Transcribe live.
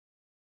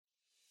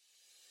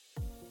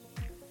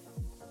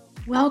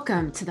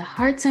Welcome to the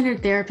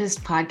Heart-Centered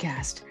Therapist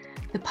podcast,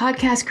 the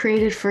podcast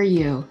created for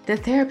you, the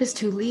therapist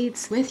who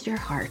leads with your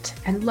heart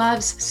and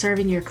loves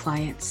serving your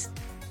clients.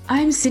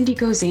 I'm Cindy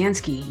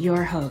Gozansky,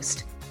 your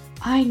host.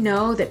 I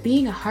know that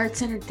being a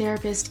heart-centered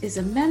therapist is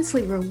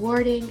immensely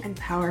rewarding and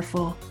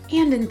powerful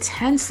and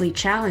intensely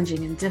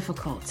challenging and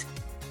difficult.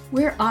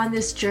 We're on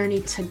this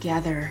journey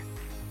together.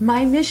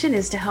 My mission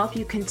is to help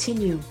you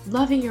continue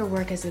loving your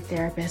work as a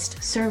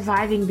therapist,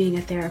 surviving being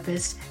a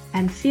therapist,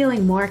 and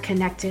feeling more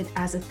connected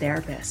as a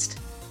therapist.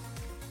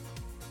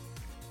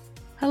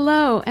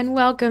 Hello, and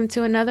welcome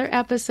to another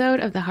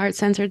episode of the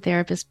Heart-Centered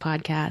Therapist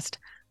podcast.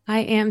 I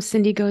am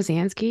Cindy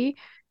Gozansky,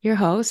 your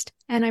host,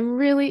 and I'm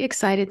really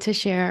excited to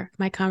share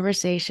my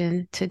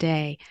conversation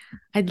today.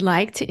 I'd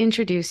like to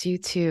introduce you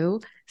to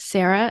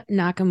Sara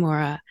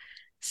Nakamura.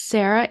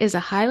 Sara is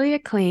a highly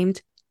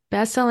acclaimed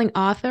best-selling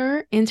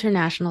author,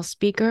 international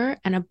speaker,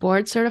 and a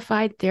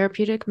board-certified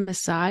therapeutic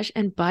massage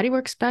and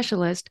bodywork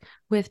specialist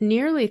with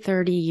nearly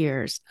 30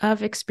 years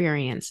of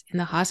experience in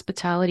the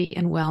hospitality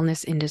and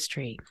wellness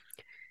industry.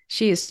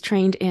 She is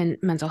trained in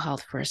mental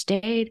health first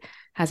aid,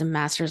 has a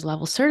master's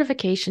level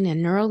certification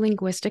in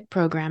neuro-linguistic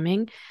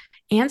programming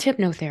and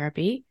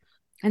hypnotherapy,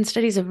 and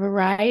studies a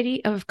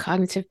variety of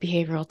cognitive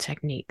behavioral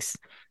techniques.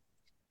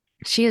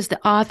 She is the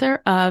author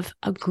of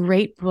a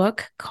great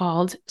book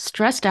called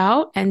Stressed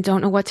Out and Don't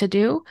Know What to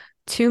Do,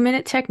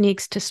 2-Minute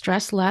Techniques to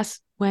Stress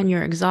Less When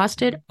You're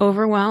Exhausted,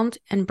 Overwhelmed,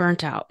 and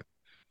Burnt Out.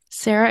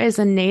 Sara is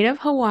a native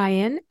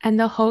Hawaiian and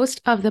the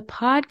host of the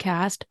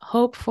podcast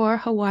Hope for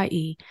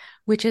Hawaii,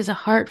 which is a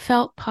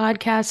heartfelt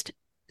podcast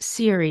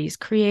series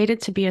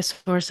created to be a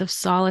source of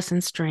solace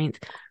and strength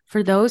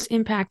for those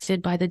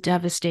impacted by the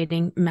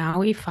devastating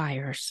Maui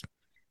fires.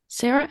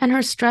 Sara and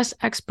her stress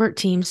expert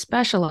team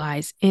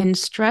specialize in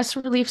stress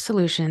relief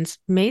solutions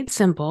made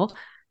simple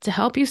to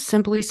help you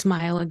simply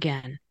smile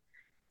again.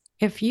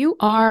 If you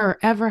are or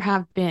ever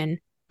have been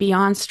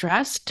beyond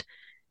stressed,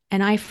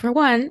 and I, for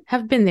one,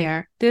 have been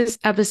there, this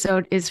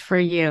episode is for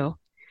you.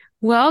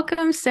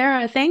 Welcome,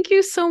 Sara. Thank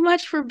you so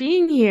much for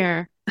being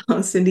here. Oh,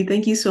 Cindy,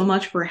 thank you so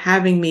much for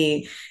having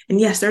me. And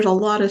yes, there's a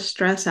lot of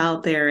stress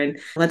out there, and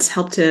let's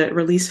help to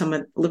relieve some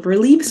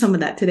of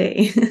that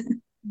today.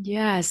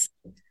 Yes,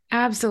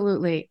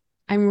 absolutely.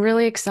 I'm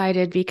really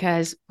excited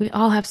because we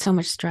all have so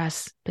much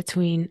stress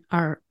between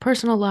our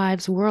personal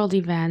lives, world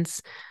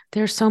events.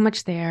 There's so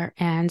much there.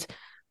 And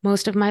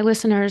most of my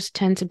listeners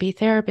tend to be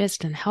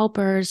therapists and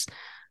helpers,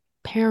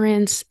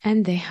 parents,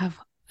 and they have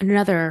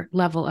another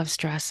level of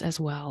stress as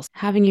well.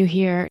 Having you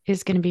here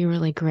is going to be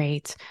really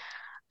great.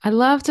 I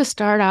love to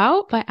start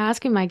out by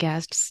asking my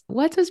guests,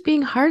 what does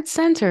being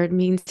heart-centered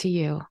mean to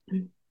you?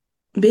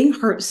 Being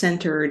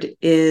heart-centered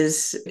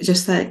is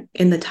just that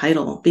in the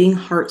title, being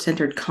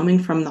heart-centered, coming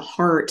from the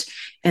heart.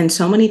 And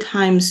so many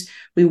times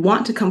we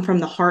want to come from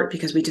the heart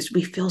because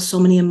we feel so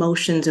many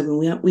emotions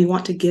and we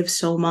want to give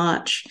so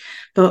much.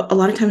 But a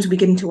lot of times we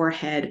get into our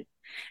head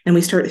and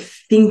we start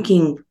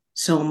thinking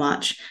so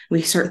much.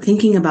 We start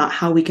thinking about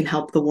how we can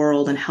help the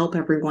world and help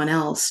everyone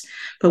else.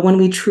 But when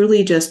we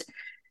truly just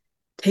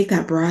take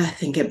that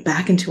breath and get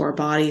back into our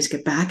bodies,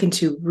 get back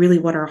into really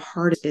what our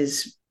heart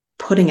is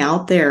putting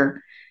out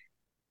there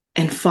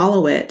and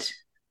follow it,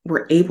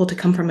 we're able to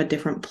come from a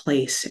different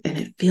place and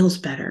it feels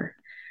better.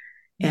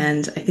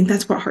 And I think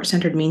that's what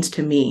heart-centered means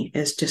to me,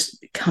 is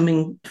just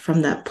coming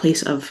from that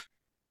place of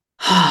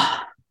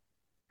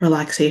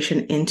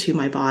relaxation into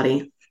my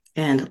body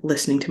and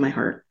listening to my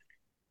heart.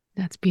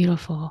 That's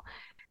beautiful.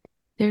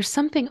 There's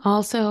something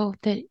also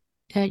that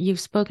you've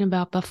spoken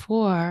about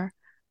before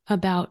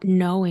about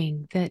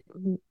knowing that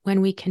when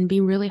we can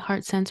be really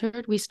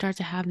heart-centered, we start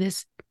to have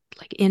this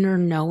like inner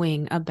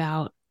knowing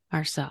about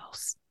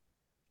ourselves.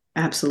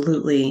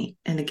 Absolutely.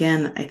 And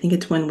again, I think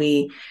it's when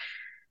we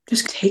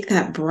just take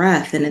that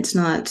breath, and it's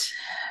not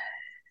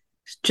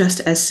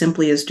just as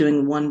simply as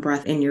doing one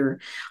breath in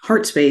your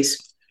heart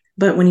space,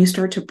 but when you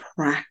start to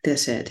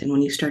practice it and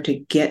when you start to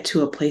get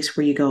to a place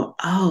where you go,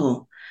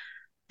 oh,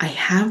 I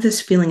have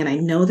this feeling and I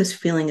know this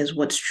feeling is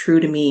what's true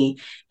to me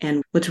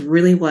and what's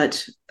really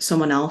what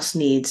someone else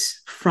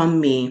needs from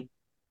me,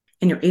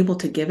 and you're able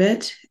to give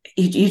it,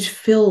 you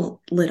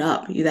feel lit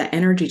up. That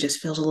energy just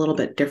feels a little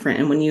bit different.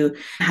 And when you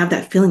have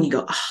that feeling, you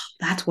go, oh,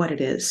 that's what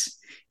it is.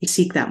 You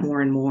seek that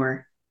more and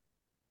more.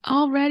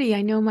 Already,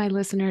 I know my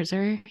listeners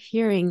are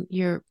hearing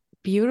your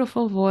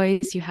beautiful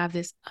voice. You have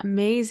this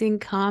amazing,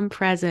 calm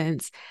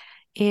presence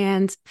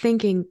and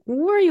thinking,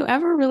 were you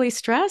ever really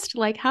stressed?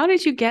 Like, how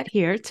did you get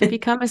here to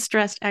become a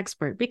stressed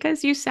expert?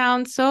 Because you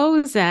sound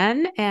so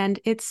zen, and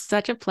it's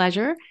such a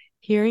pleasure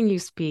hearing you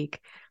speak.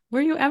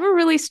 Were you ever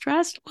really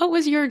stressed? What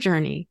was your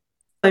journey?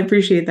 I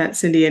appreciate that,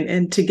 Cindy.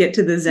 And to get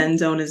to the Zen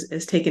zone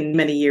has taken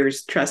many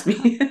years, trust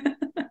me.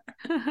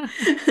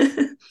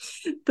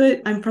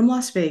 But I'm from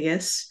Las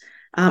Vegas.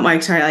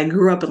 I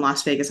grew up in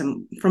Las Vegas.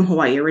 I'm from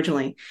Hawaii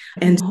originally.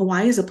 And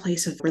Hawaii is a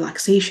place of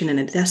relaxation and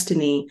a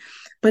destiny,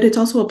 but it's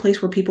also a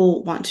place where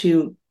people want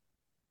to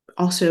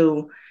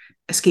also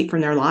escape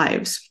from their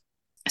lives.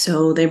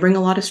 So they bring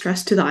a lot of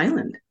stress to the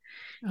island.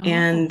 Oh,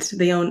 and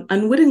they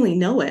unwittingly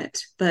know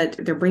it, but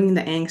they're bringing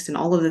the angst and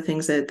all of the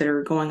things that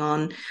are going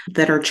on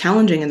that are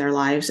challenging in their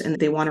lives, and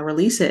they want to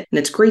release it. And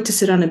it's great to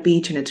sit on a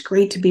beach and it's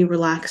great to be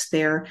relaxed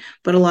there,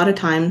 but a lot of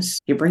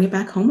times you bring it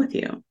back home with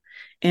you.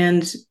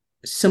 And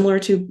similar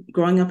to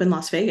growing up in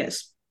Las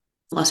Vegas,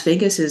 Las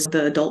Vegas is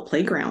the adult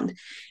playground.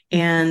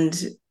 And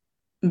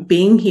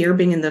being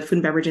in the food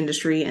and beverage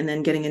industry and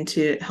then getting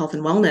into health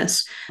and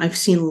wellness, I've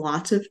seen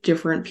lots of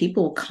different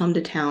people come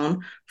to town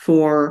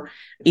for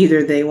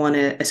either they want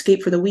to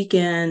escape for the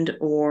weekend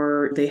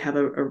or they have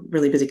a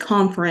really busy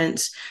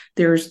conference.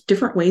 There's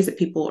different ways that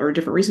people or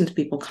different reasons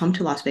people come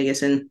to Las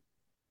Vegas, and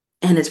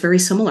it's very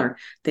similar.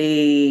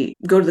 They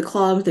go to the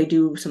club, they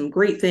do some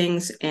great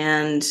things,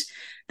 and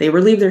they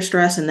relieve their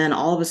stress, and then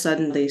all of a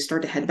sudden they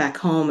start to head back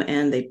home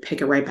and they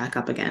pick it right back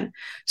up again.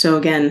 So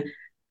again,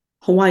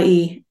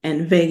 Hawaii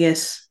and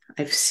Vegas,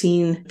 I've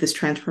seen this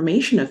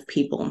transformation of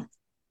people.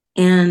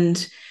 And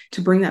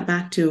to bring that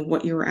back to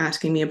what you were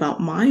asking me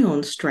about my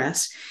own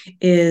stress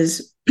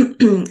is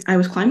I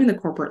was climbing the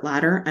corporate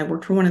ladder. I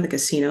worked for one of the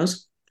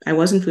casinos. I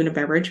was in food and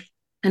beverage,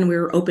 and we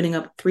were opening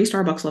up 3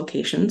 Starbucks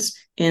locations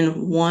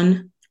in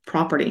one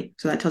property.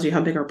 So that tells you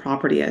how big our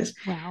property is.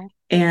 wow.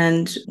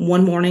 And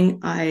one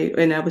morning I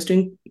was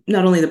doing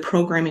not only the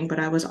programming, but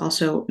I was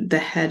also the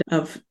head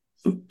of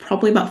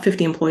probably about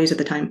 50 employees at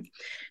the time.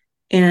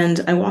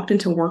 And I walked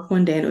into work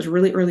one day and it was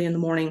really early in the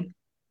morning.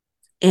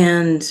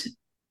 And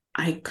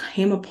I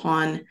came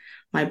upon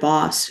my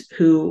boss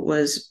who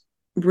was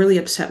really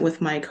upset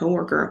with my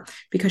coworker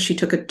because she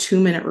took a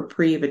 2-minute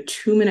reprieve, a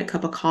 2-minute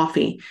cup of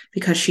coffee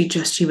because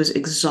she was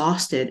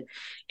exhausted.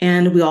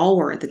 And we all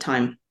were at the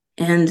time.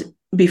 And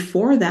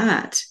before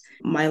that,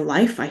 my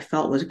life I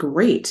felt was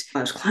great.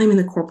 I was climbing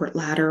the corporate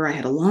ladder. I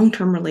had a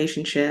long-term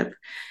relationship.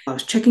 I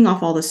was checking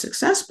off all the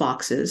success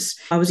boxes.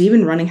 I was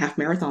even running half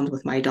marathons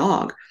with my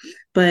dog.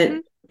 But Mhm.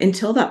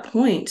 until that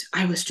point,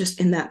 I was just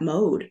in that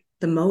mode,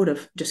 the mode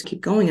of just keep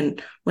going.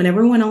 And when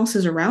everyone else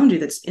is around you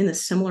that's in a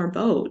similar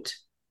boat,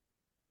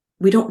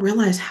 we don't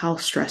realize how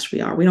stressed we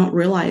are. We don't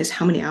realize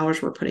how many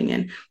hours we're putting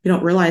in. We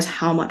don't realize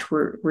how much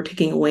we're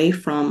taking away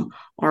from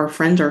our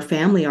friends, our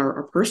family,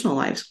 our personal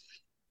lives.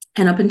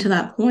 And up until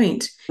that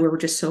point, we were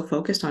just so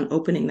focused on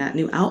opening that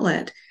new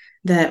outlet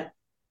that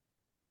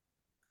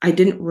I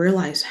didn't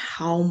realize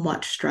how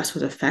much stress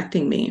was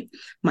affecting me.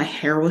 My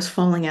hair was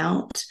falling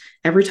out.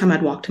 Every time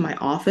I'd walk to my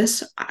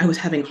office, I was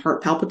having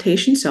heart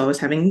palpitations. So I was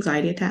having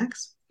anxiety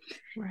attacks.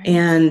 Right.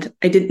 And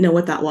I didn't know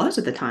what that was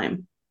at the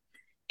time.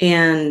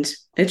 And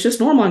it's just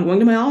normal. I'm going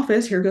to my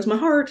office. Here goes my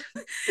heart.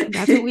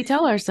 That's what we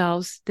tell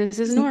ourselves. This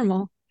is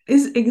normal.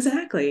 Is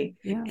exactly.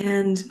 Yeah.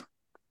 And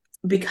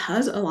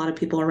because a lot of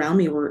people around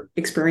me were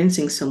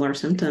experiencing similar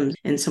symptoms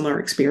and similar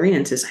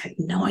experiences, I had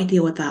no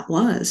idea what that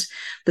was.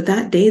 But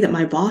that day that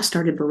my boss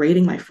started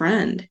berating my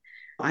friend,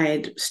 I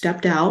had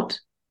stepped out.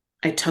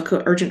 I took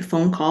an urgent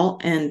phone call,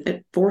 and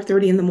at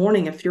 4:30 in the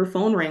morning, if your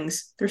phone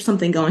rings, there's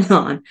something going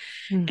on.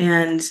 Mm.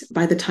 And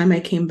by the time I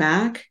came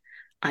back,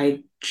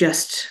 I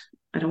just,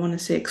 I don't want to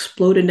say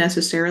exploded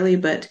necessarily,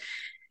 but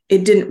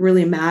it didn't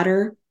really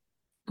matter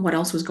what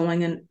else was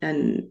going on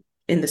and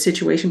in the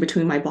situation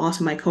between my boss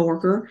and my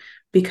coworker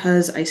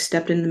because I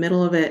stepped in the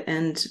middle of it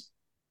and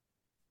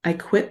I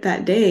quit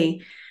that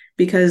day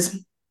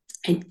because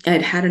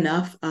I'd had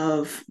enough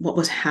of what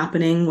was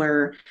happening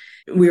where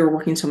we were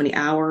working so many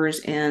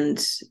hours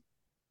and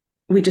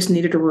we just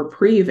needed a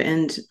reprieve,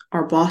 and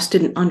our boss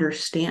didn't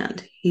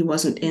understand. He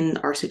wasn't in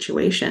our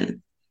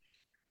situation.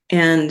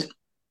 And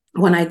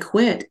when I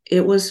quit,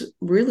 it was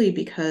really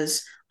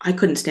because I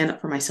couldn't stand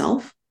up for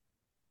myself.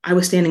 I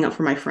was standing up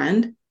for my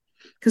friend.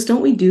 Because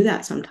don't we do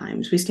that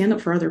sometimes? We stand up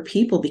for other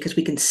people because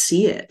we can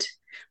see it.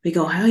 We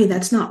go, hey,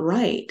 that's not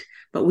right.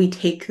 But we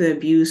take the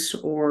abuse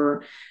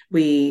or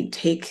we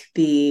take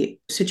the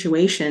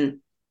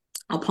situation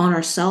upon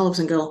ourselves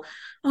and go,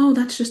 oh,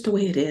 that's just the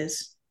way it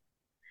is.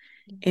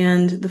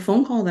 And the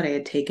phone call that I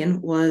had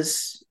taken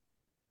was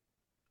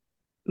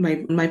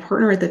my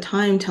partner at the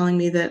time telling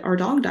me that our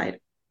dog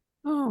died.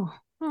 Oh,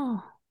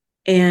 oh,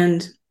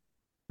 And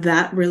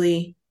that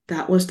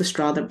was the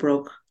straw that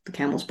broke the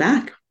camel's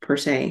back, per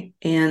se.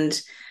 And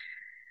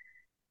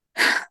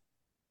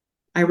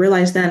I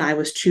realized then I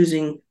was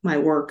choosing my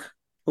work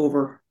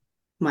over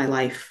my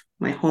life,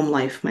 my home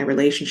life, my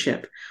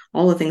relationship,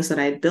 all the things that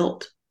I had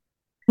built.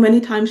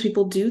 Many times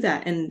people do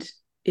that and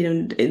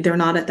they're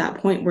not at that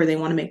point where they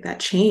want to make that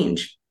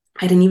change.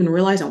 I didn't even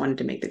realize I wanted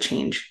to make the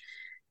change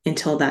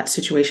until that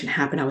situation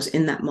happened. I was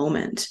in that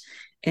moment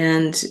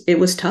and it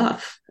was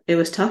tough. It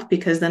was tough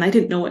because then I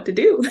didn't know what to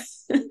do.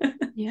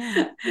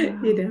 yeah. you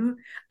Wow. know,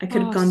 I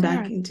could have Oh, gone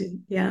back Sarah, into,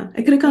 yeah,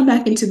 I could have gone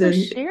back thank you into for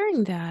the,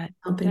 sharing that.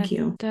 oh, thank That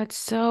you. that's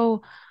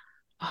so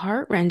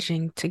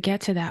heart-wrenching to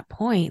get to that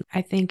point.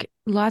 I think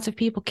lots of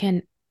people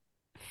can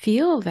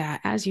feel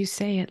that as you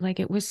say it. Like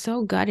it was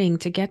so gutting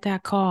to get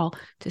that call,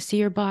 to see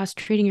your boss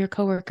treating your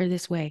coworker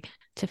this way,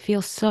 to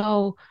feel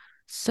so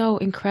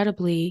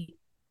incredibly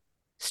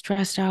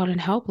stressed out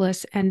and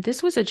helpless. And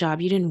this was a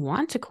job you didn't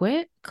want to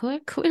quit.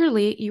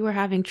 Clearly, you were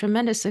having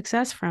tremendous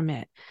success from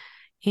it.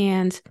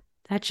 And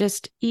that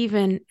just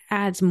even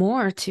adds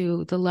more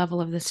to the level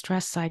of the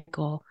stress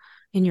cycle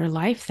in your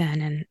life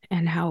then,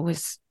 and how it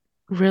was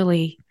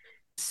really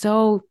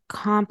so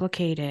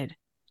complicated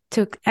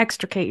to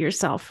extricate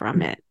yourself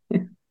from it.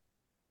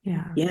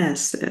 Yeah.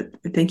 Yes,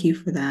 thank you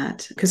for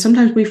that. Because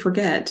sometimes we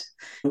forget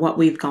what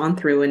we've gone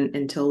through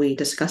until we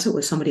discuss it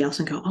with somebody else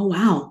and go, oh,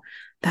 wow,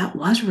 that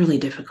was really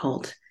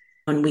difficult.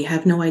 And we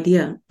have no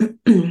idea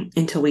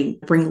until we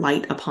bring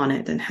light upon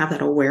it and have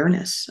that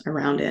awareness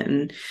around it.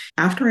 And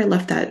after I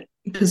left that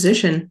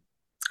position,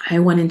 I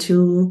went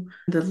into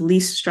the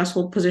least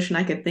stressful position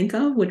I could think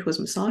of, which was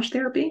massage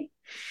therapy.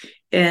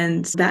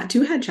 And that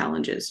too had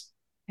challenges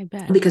I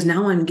bet. because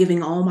now I'm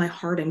giving all my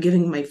heart, I'm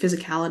giving my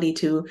physicality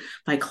to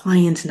my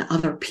clients and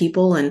other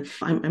people. And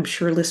I'm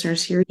sure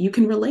listeners here, you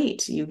can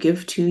relate. You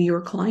give to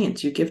your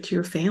clients, you give to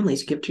your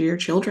families, you give to your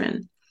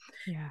children.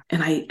 Yeah.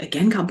 And I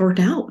again got burnt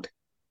out.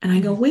 And I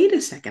go, Mm. wait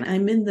a second,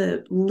 I'm in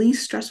the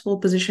least stressful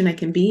position I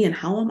can be. And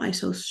how am I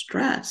so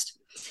stressed?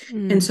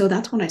 And Mm. so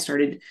that's when I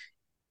started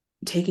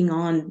taking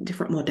on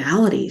different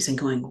modalities and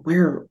going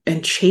where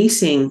and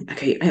chasing.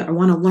 Okay, I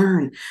want to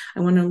learn. I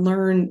want to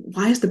learn,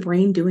 why is the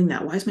brain doing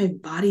that? Why is my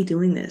body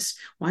doing this?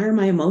 Why are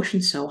my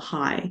emotions so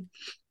high?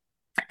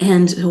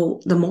 And so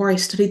the more I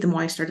studied, the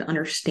more I started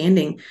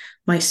understanding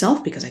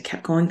myself, because I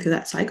kept going through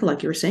that cycle,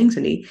 like you were saying,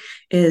 Cindy,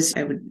 is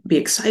I would be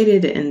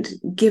excited and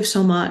give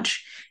so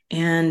much.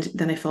 And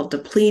then I felt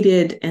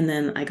depleted, and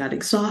then I got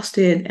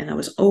exhausted and I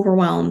was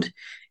overwhelmed.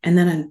 And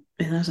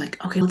I was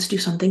like, okay, let's do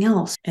something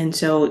else. And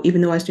so even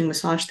though I was doing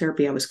massage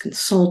therapy, I was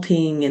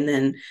consulting, and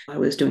then I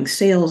was doing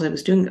sales, I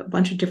was doing a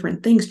bunch of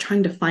different things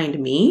trying to find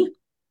me.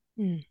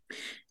 Mm.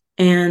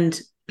 And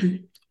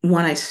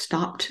when I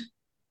stopped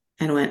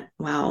and went,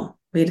 wow,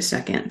 wait a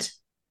second.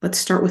 Let's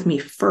start with me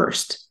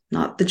first,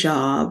 not the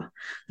job,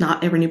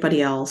 not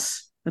everybody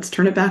else. Let's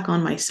turn it back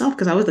on myself,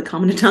 because I was the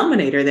common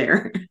denominator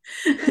there.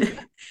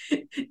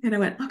 And I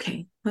went,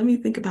 okay, let me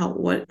think about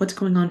what's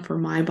going on for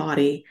my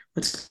body,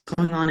 what's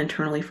going on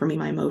internally for me,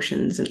 my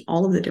emotions, and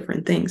all of the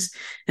different things.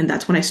 And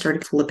that's when I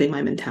started flipping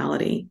my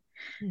mentality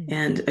Mm.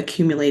 and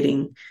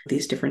accumulating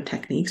these different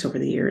techniques over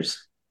the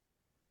years.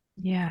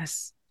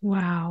 Yes.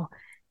 Wow.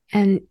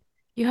 And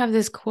you have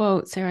this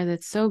quote, Sarah,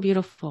 that's so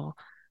beautiful.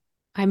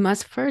 I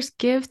must first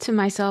give to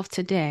myself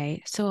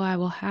today, so I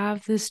will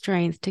have the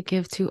strength to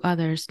give to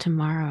others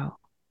tomorrow.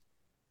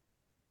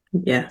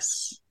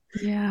 Yes.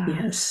 Yeah.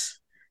 Yes.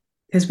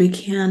 Because we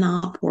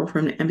cannot pour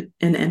from an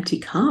empty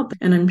cup.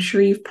 And I'm sure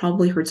you've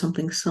probably heard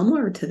something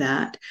similar to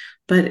that,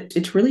 but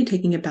it's really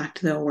taking it back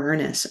to the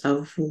awareness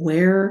of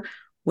where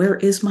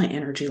is my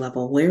energy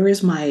level? Where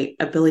is my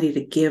ability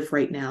to give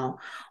right now?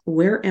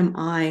 Where am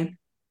I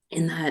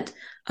in that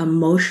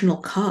emotional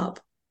cup?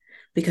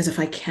 Because if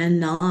I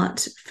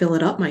cannot fill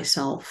it up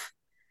myself,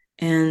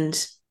 and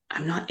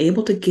I'm not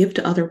able to give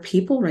to other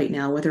people right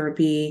now, whether it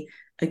be,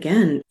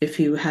 again, if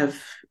you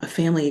have a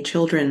family,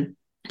 children,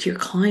 to your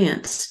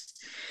clients.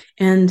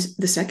 And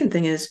the second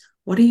thing is,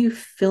 what are you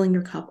filling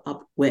your cup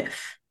up with?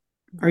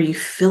 Are you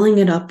filling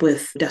it up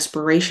with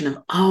desperation of,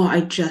 oh,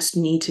 I just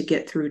need to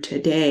get through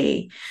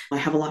today? I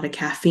have a lot of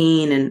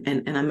caffeine,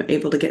 and I'm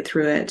able to get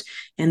through it.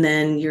 And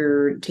then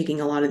you're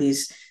taking a lot of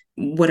these,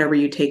 whatever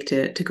you take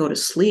to go to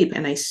sleep.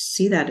 And I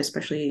see that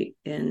especially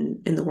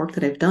in the work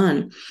that I've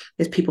done,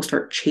 is people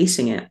start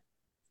chasing it,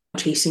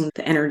 chasing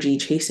the energy,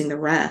 chasing the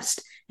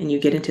rest, and you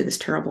get into this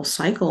terrible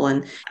cycle.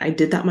 And I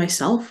did that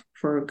myself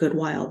for a good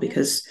while,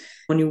 because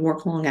when you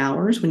work long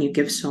hours, when you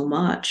give so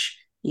much,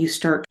 you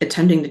start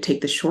attempting to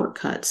take the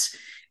shortcuts.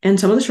 And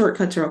some of the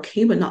shortcuts are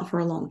okay, but not for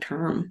a long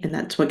term. And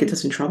that's what gets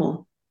us in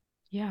trouble.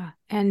 Yeah.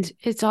 And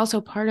it's also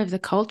part of the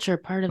culture,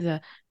 part of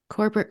the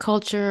corporate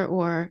culture,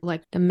 or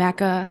like the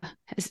Mecca,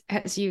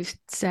 as you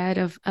said,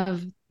 of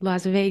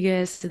Las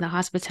Vegas, and the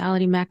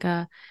hospitality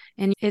Mecca.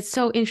 And it's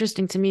so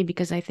interesting to me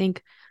because I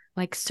think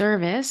like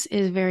service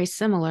is very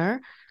similar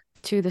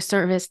to the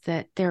service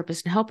that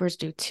therapists and helpers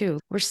do too.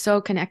 We're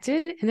so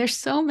connected, and there's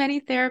so many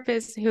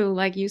therapists who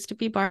like used to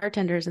be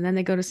bartenders and then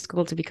they go to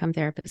school to become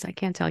therapists. I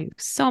can't tell you,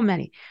 so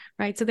many,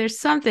 right? So there's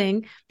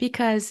something,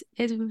 because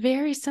it's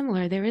very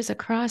similar. There is a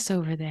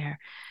crossover there,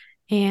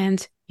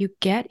 and you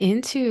get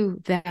into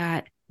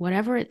that.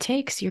 Whatever it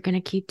takes, you're going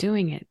to keep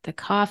doing it. The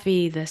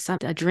coffee,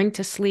 a drink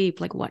to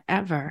sleep, like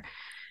whatever.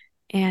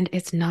 And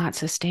it's not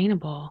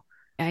sustainable.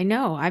 I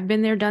know, I've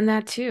been there, done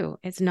that too.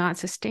 It's not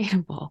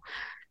sustainable.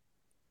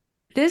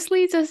 This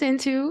leads us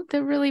into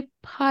the really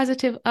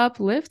positive,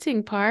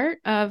 uplifting part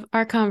of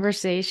our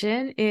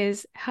conversation,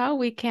 is how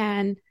we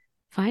can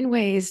find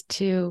ways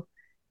to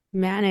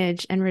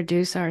manage and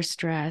reduce our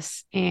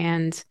stress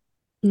and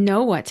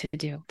know what to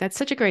do. That's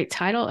such a great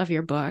title of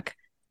your book,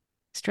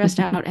 Stressed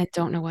Out and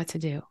Don't Know What to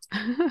Do.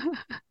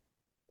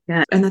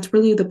 Yeah. And that's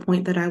really the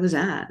point that I was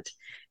at.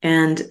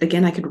 And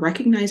again, I could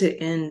recognize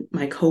it in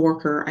my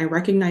coworker. I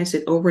recognized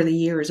it over the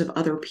years of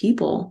other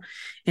people.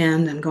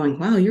 And I'm going,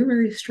 wow, you're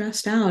very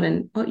stressed out,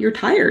 and well, you're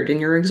tired and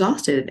you're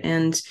exhausted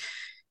and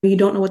you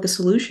don't know what the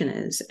solution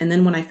is. And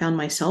then when I found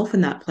myself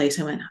in that place,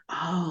 I went,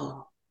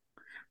 oh,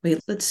 wait,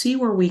 let's see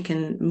where we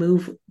can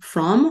move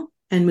from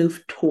and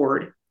move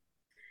toward.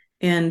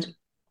 And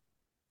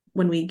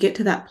when we get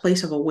to that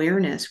place of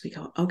awareness, we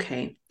go,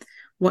 okay,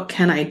 what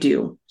can I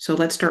do? So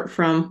let's start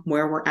from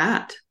where we're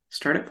at.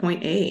 Start at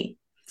point A.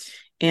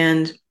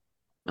 And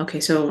okay,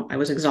 so I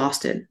was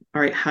exhausted.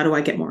 All right, how do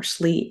I get more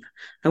sleep?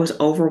 I was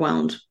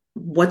overwhelmed.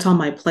 What's on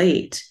my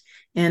plate?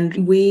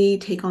 And we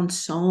take on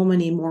so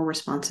many more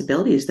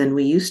responsibilities than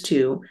we used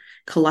to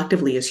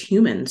collectively as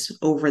humans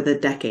over the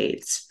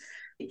decades.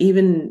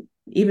 Even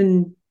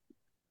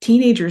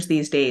teenagers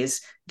these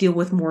days deal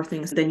with more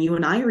things than you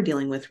and I are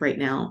dealing with right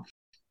now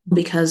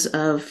because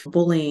of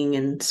bullying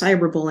and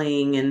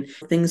cyberbullying and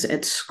things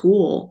at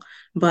school.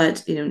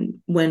 But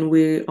when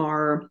we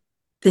are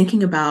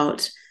thinking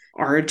about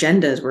our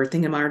agendas, we're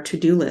thinking about our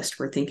to-do list,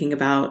 we're thinking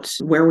about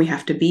where we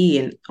have to be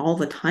and all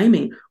the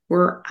timing,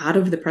 we're out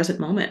of the present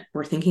moment.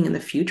 We're thinking in the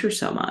future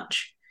so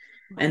much.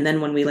 And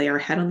then when we lay our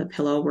head on the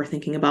pillow, we're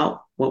thinking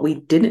about what we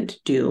didn't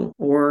do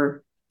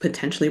or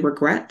potentially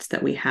regrets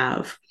that we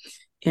have.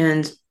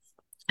 And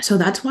so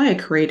that's why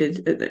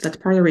that's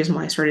part of the reason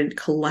why I started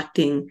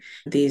collecting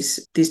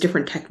these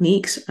different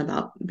techniques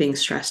about being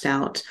stressed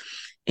out.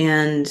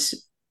 And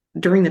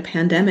during the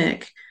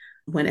pandemic,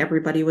 when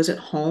everybody was at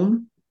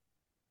home,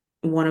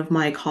 one of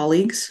my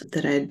colleagues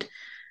that I'd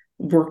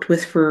worked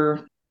with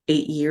for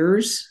 8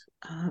 years,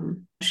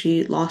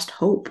 she lost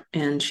hope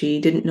and she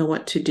didn't know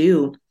what to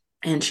do.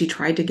 And she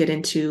tried to get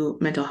into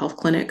mental health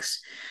clinics.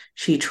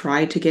 She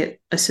tried to get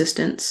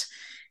assistance.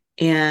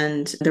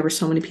 And there were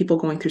so many people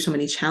going through so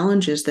many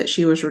challenges that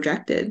she was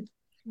rejected.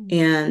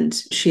 And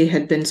she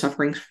had been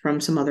suffering from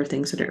some other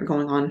things that are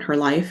going on in her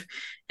life.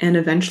 And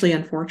eventually,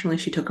 unfortunately,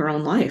 she took her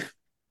own life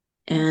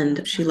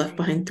and she left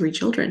behind 3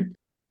 children.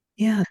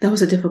 Yeah, that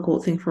was a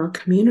difficult thing for our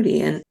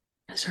community. And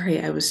sorry,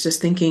 I was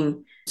just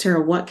thinking,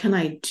 Sara, what can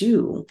I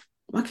do?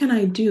 What can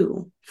I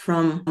do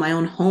from my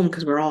own home?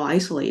 Because we're all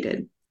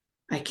isolated.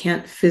 I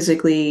can't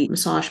physically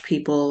massage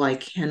people. I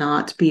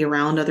cannot be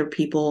around other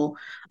people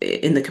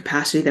in the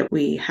capacity that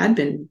we had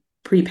been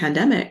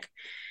pre-pandemic.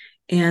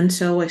 And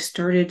so I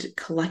started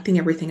collecting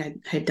everything I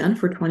had done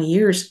for 20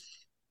 years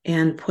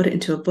and put it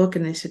into a book.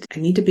 And I said, I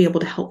need to be able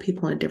to help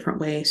people in a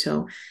different way.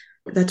 So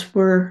that's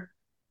where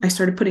I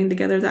started putting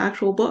together the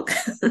actual book.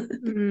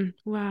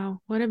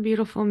 Wow, what a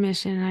beautiful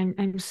mission.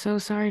 I'm so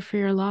sorry for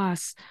your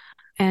loss.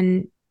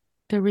 And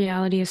the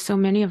reality is so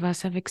many of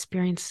us have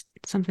experienced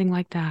something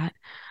like that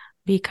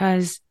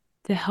because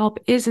the help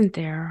isn't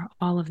there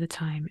all of the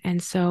time.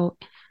 And so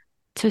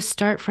to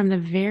start from the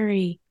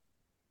very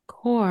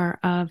core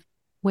of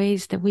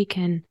ways that we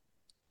can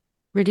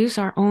reduce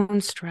our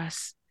own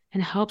stress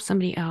and help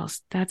somebody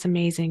else, that's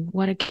amazing.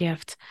 What a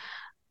gift.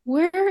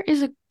 Where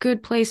is a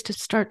good place to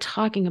start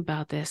talking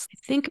about this? I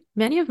think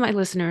many of my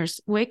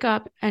listeners wake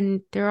up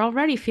and they're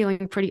already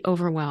feeling pretty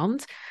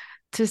overwhelmed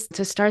to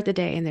start the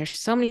day. And there's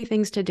so many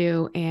things to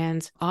do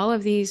and all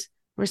of these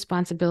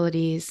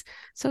responsibilities.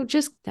 So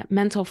just that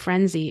mental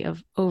frenzy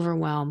of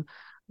overwhelm.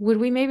 Would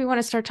we maybe want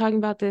to start talking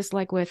about this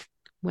like with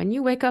when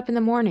you wake up in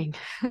the morning?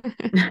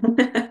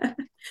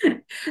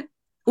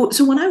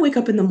 So when I wake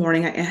up in the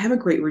morning, I have a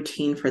great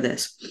routine for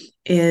this.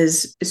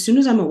 Is as soon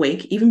as I'm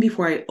awake, even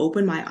before I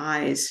open my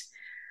eyes,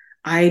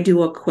 I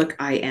do a quick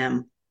I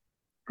am,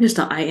 just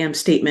an I am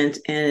statement.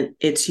 And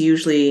it's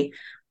usually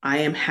I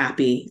am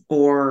happy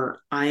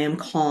or I am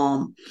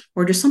calm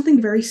or just something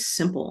very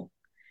simple.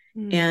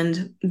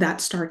 And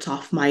that starts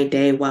off my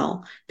day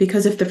well.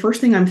 Because if the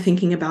first thing I'm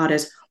thinking about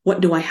is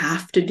what do I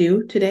have to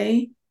do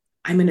today,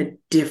 I'm in a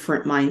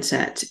different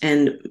mindset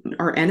and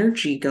our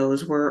energy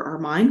goes where our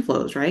mind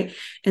flows, right?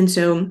 And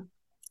so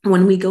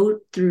when we go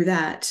through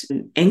that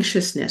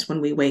anxiousness when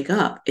we wake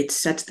up, it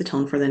sets the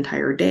tone for the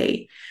entire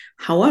day.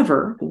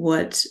 However,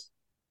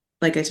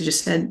 like I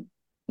just said,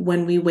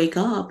 when we wake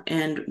up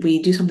and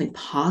we do something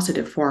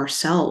positive for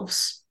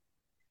ourselves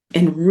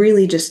and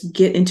really just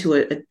get into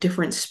a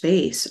different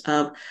space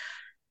of,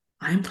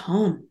 I'm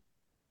calm.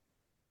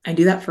 I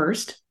do that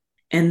first.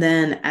 And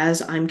then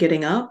as I'm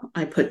getting up,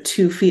 I put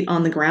 2 feet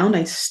on the ground.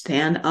 I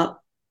stand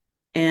up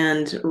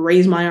and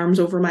raise my arms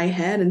over my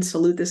head and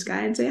salute the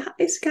sky and say,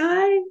 Hi,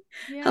 sky.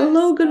 Yes.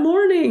 Hello, good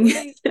morning.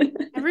 Right.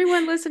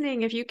 Everyone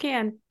listening, if you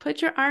can,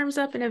 put your arms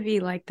up in a V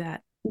like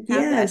that. Have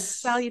that Yes,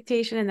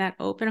 salutation in that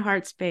open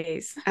heart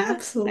space. I love it.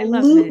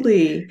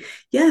 absolutely.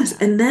 Yes.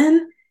 Yeah.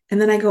 And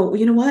then I go, well,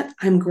 you know what?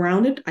 I'm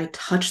grounded. I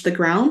touch the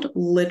ground,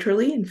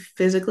 literally and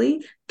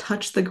physically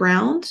touch the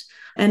ground.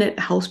 And it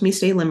helps me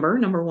stay limber,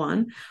 number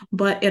one,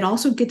 but it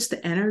also gets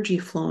the energy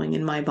flowing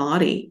in my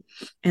body.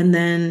 And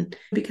then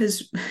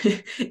because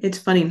it's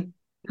funny,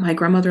 my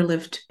grandmother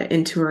lived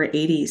into her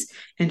 80s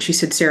and she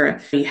said,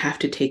 Sara, you have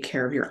to take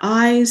care of your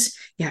eyes,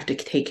 you have to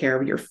take care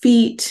of your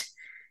feet.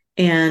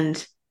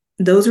 And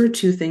those are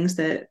two things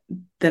that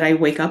I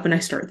wake up and I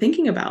start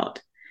thinking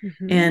about.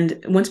 Mm-hmm.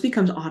 And once it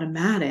becomes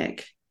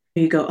automatic,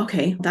 you go,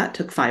 okay, that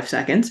took 5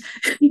 seconds.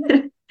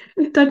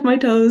 Touch my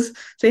toes,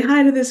 say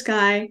hi to this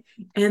guy,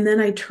 and then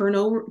I turn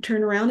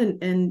around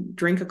and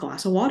drink a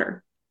glass of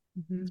water.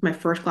 Mm-hmm. It's my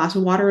first glass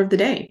of water of the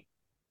day.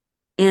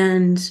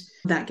 And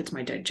that gets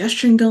my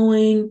digestion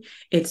going.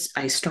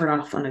 I start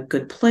off on a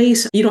good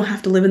place. You don't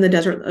have to live in the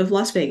desert of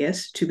Las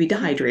Vegas to be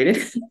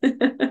dehydrated.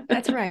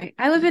 That's right.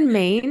 I live in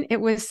Maine.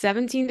 It was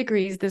 17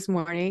 degrees this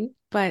morning,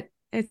 but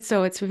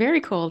it's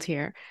very cold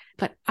here.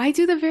 But I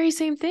do the very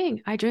same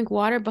thing. I drink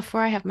water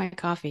before I have my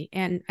coffee,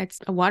 and it's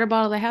a water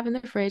bottle I have in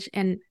the fridge,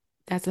 and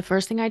that's the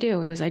first thing I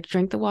do is I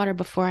drink the water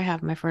before I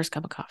have my first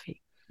cup of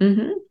coffee.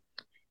 Mm-hmm.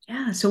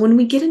 Yeah. So when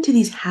we get into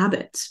these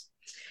habits,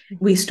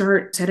 we Mhm.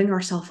 start setting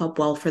ourselves up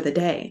well for the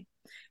day.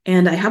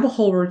 And I have a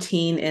whole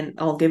routine, and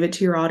I'll give it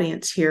to your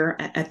audience here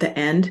at the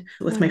end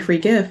with my free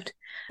Wonderful. gift.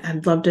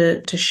 I'd love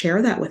to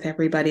share that with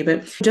everybody.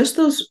 But just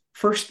those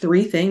first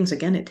three things,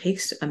 again, it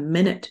takes a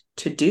minute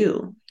to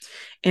do.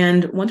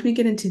 And once we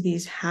get into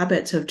these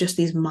habits of just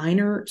these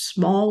minor,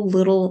 small,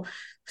 little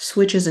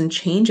switches and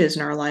changes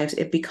in our lives,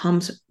 it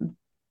becomes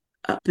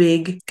a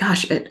big,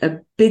 gosh, a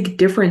big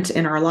difference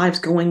in our lives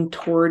going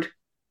toward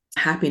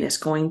happiness,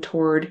 going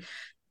toward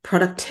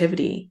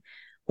productivity,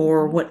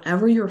 or Mhm.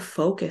 whatever your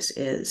focus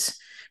is.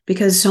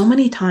 Because so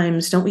many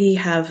times, don't we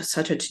have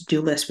such a to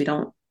do list? We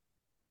don't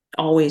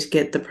always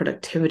get the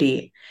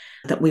productivity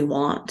that we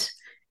want.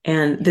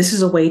 And this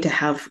is Yes. a way to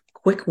have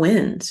quick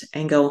wins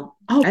and go,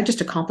 oh, I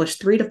just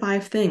accomplished 3 to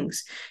 5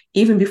 things,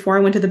 even before I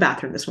went to the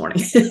bathroom this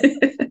morning.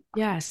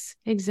 Yes,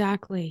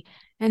 exactly.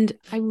 And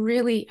I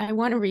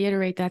want to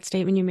reiterate that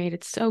statement you made.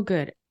 It's so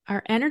good.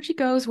 Our energy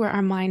goes where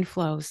our mind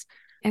flows.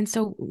 And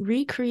so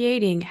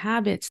recreating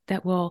habits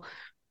that will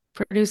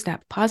produce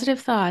that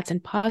positive thoughts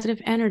and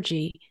positive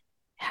energy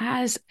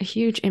has a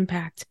huge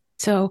impact.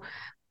 So,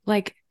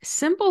 like,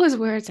 simple is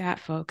where it's at,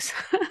 folks.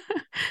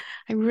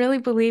 I really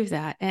believe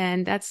that.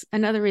 And that's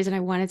another reason I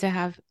wanted to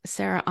have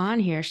Sara on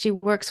here. She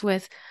works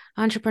with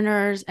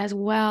entrepreneurs as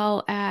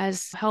well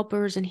as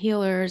helpers and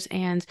healers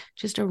and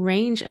just a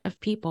range of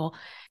people.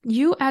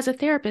 You, as a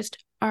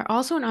therapist, are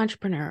also an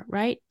entrepreneur,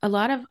 right? A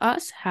lot of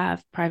us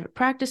have private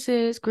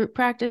practices, group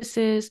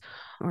practices,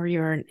 or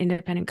you're an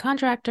independent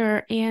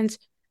contractor. And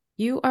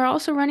you are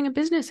also running a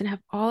business and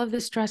have all of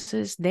the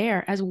stresses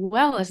there, as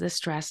well as the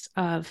stress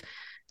of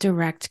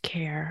direct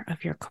care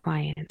of your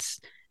clients.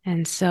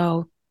 And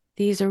so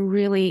these are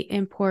really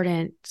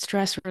important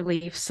stress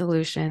relief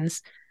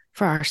solutions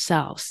for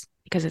ourselves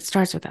because it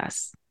starts with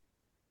us.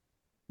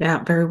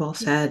 Yeah, very well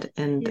said.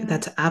 And Yeah.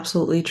 that's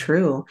absolutely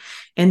true.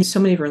 And so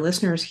many of your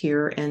listeners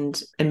here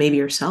and maybe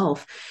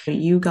yourself,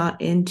 you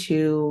got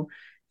into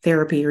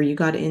therapy or you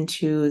got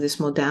into this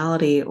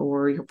modality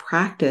or your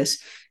practice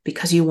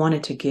because you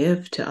wanted to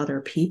give to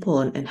other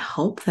people and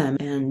help them.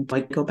 And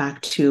I go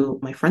back to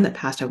my friend that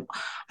passed.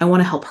 I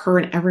want to help her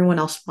and everyone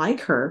else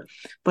like her.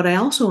 But I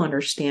also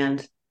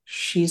understand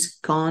she's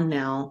gone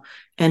now.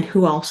 And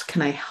who else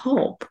can I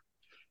help?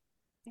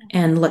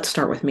 And let's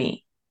start with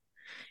me.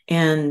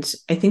 And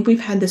I think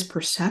we've had this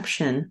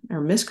perception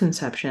or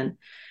misconception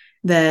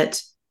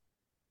that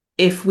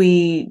if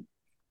we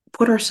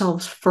put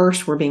ourselves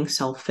first, we're being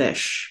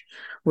selfish,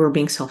 we're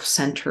being self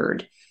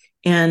centered.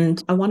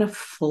 And I want to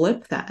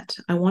flip that.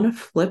 I want to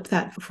flip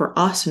that for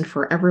us and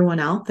for everyone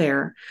out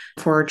there,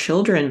 for our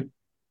children,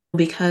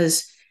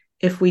 because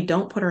if we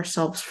don't put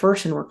ourselves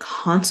first and we're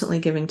constantly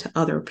giving to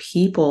other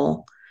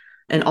people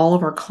and all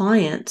of our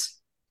clients,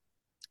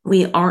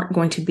 we aren't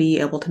going to be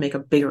able to make a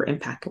bigger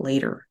impact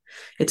later.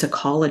 It's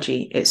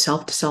ecology, it's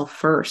self to self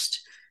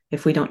first.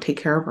 If we don't take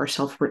care of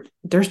ourselves,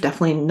 there's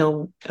definitely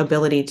no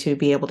ability to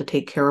be able to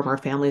take care of our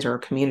families or our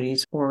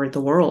communities or the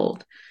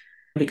world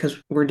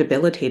because we're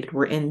debilitated.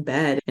 We're in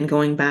bed. And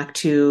going back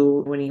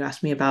to when you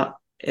asked me about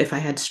if I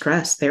had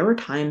stress, there were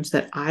times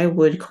that I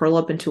would curl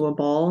up into a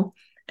ball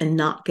and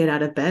not get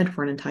out of bed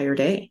for an entire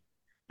day.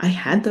 I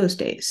had those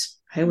days.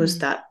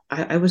 Mm.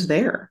 I was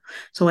there.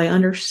 So I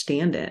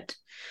understand it.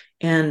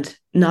 And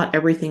not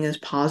everything is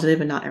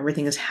positive and not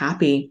everything is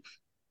happy.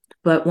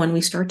 But when we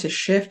start to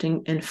shift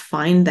and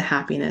find the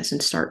happiness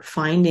and start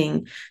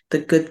finding the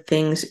good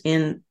things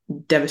in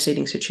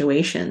devastating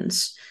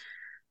situations,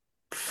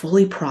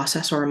 fully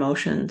process our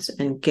emotions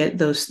and get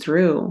those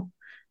through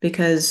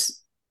because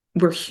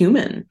we're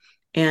human.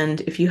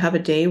 And if you have a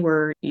day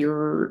where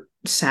you're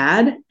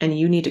sad and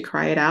you need to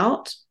cry it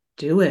out,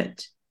 do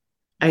it.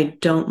 I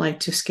don't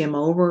like to skim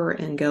over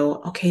and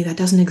go, okay, that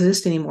doesn't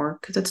exist anymore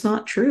because it's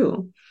not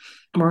true.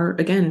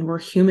 We're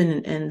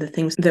human, and the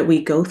things that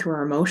we go through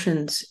our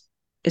emotions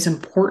is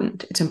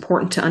important. It's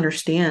important to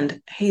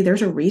understand, hey,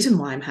 there's a reason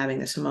why I'm having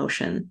this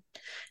emotion,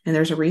 and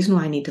there's a reason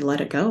why I need to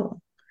let it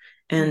go.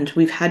 And Yeah.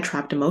 we've had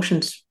trapped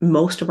emotions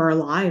most of our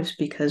lives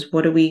because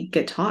what do we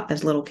get taught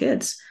as little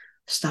kids?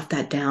 Stuff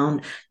that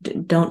down.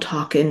 Don't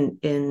talk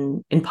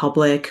in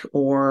public,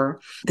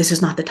 or this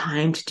is not the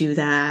time to do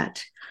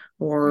that.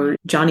 Or Right.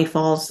 Johnny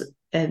falls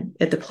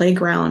at the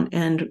playground,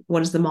 and what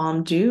does the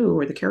mom do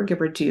or the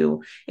caregiver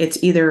do?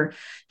 It's either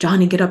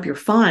Johnny, get up, you're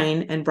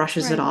fine, and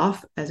brushes it Right.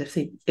 off as if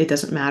it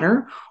doesn't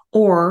matter,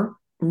 or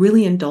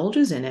really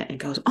indulges in it and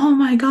goes, oh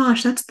my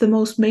gosh, that's the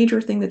most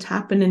major thing that's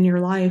happened in your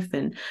life.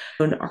 And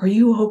are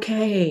you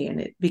okay? And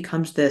it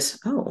becomes this,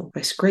 oh, if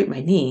I scrape my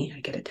knee, I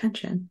get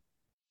attention.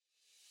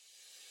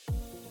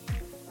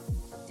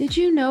 Did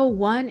you know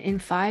 1 in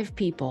 5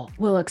 people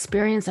will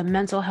experience a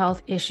mental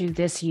health issue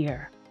this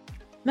year?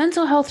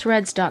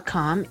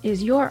 MentalHealthThreads.com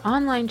is your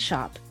online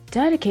shop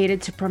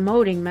dedicated to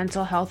promoting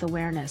mental health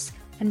awareness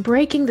and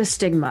breaking the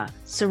stigma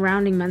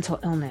surrounding mental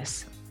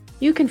illness.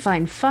 You can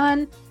find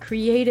fun,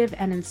 creative,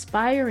 and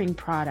inspiring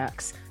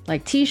products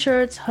like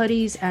t-shirts,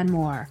 hoodies, and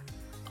more,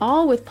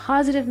 all with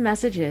positive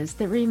messages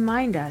that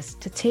remind us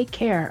to take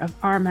care of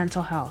our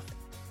mental health.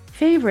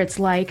 Favorites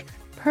like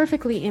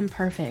Perfectly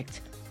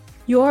Imperfect.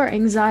 Your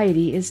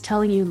anxiety is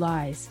telling you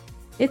lies.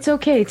 It's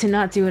okay to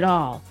not do it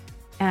all.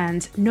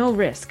 And No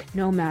Risk,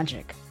 No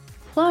Magic.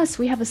 Plus,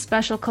 we have a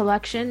special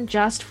collection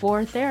just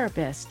for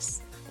therapists,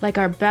 like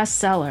our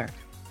bestseller,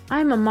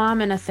 I'm a Mom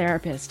and a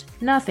Therapist,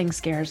 Nothing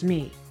Scares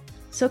Me.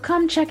 So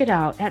come check it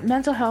out at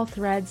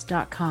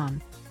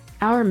mentalhealththreads.com.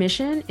 Our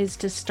mission is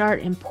to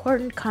start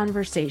important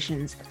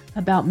conversations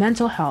about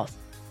mental health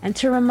and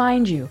to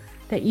remind you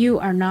that you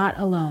are not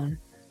alone.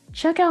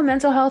 Check out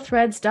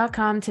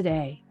mentalhealththreads.com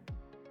today.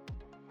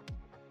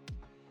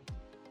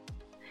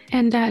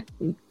 And that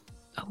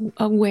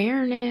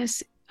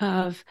awareness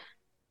of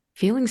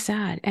feeling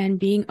sad and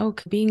being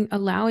okay,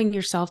 allowing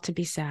yourself to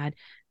be sad,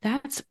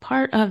 that's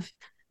part of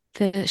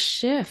the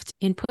shift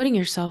in putting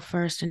yourself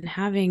first and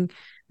having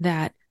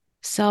that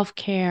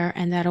self-care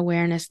and that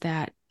awareness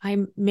that I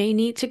may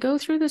need to go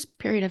through this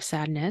period of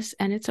sadness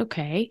and it's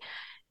okay.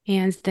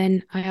 And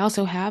then I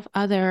also have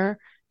other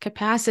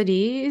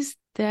capacities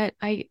that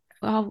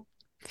I'll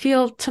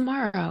feel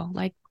tomorrow.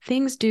 Like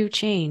things do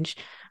change,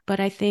 but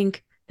I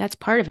think that's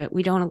part of it.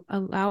 We don't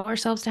allow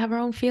ourselves to have our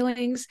own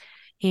feelings,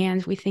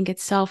 and we think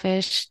it's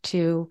selfish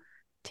to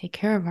take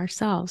care of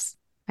ourselves.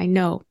 I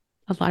know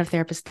a lot of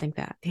therapists think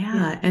that.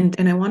 Yeah.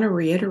 And I want to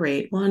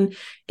reiterate, one,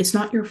 it's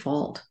not your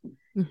fault.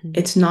 Mm-hmm.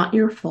 It's not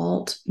your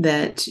fault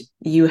that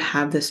you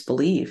have this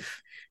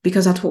belief,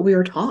 because that's what we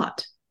were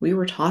taught. We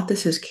were taught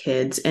this as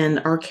kids,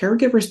 and our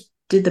caregivers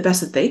did the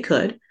best that they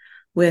could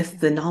with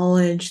the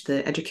knowledge,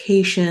 the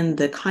education,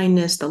 the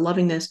kindness, the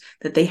lovingness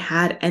that they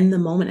had in the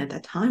moment at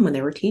that time when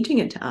they were teaching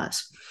it to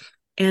us.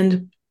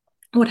 And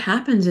what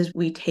happens is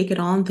we take it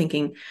on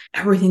thinking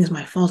everything is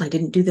my fault. I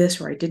didn't do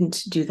this or I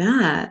didn't do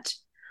that.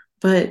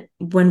 But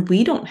when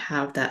we don't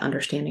have that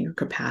understanding or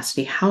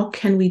capacity, how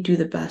can we do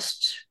the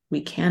best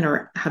we can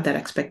or have that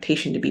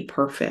expectation to be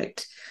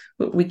perfect?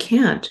 We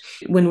can't.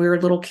 When we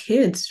were little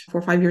kids, 4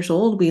 or 5 years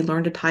old, we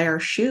learned to tie our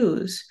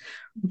shoes.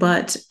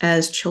 But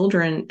as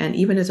children and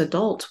even as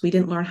adults, we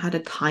didn't learn how to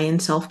tie in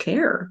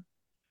self-care.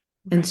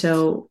 Right. And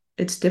so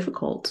it's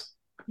difficult.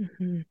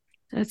 Mm-hmm.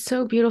 That's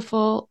so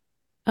beautiful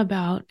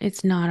about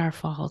it's not our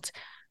fault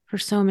for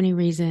so many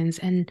reasons.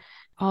 And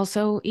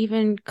also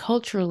even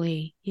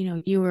culturally,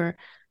 you were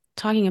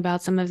talking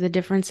about some of the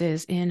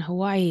differences in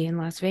Hawaii and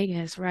Las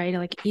Vegas, right?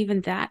 Like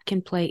even that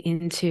can play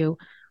into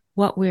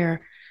what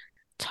we're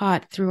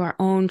taught through our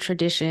own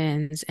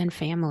traditions and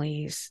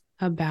families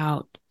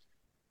about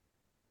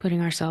putting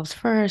ourselves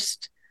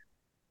first,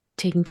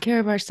 taking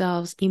care of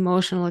ourselves,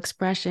 emotional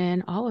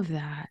expression, all of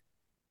that.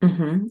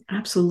 Mm-hmm,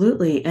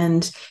 absolutely.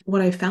 And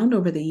what I found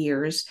over the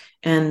years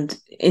and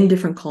in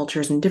different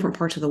cultures in different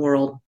parts of the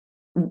world,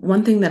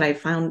 one thing that I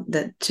found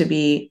that to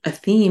be a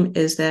theme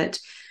is that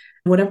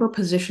whatever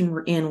position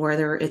we're in,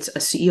 whether it's a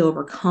CEO of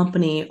a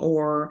company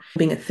or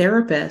being a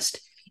therapist,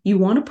 you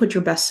want to put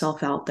your best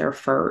self out there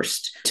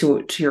first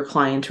to your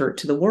client or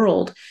to the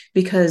world,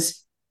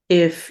 because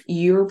if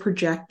you're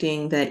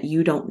projecting that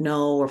you don't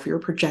know, or if you're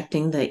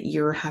projecting that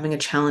you're having a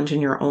challenge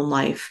in your own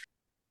life,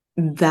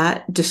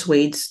 that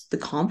dissuades the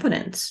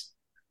confidence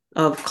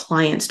of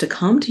clients to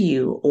come to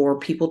you or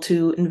people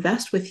to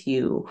invest with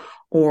you,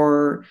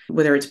 or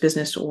whether it's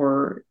business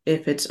or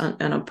if it's on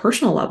a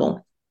personal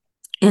level.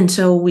 And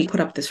so we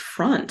put up this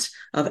front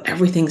of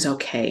everything's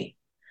okay.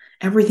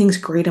 Everything's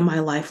great in my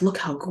life. Look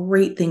how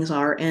great things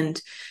are.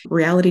 And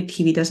reality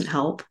TV doesn't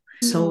help.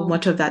 So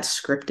much of that's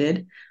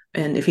scripted.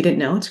 And if you didn't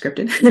know, it's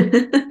scripted.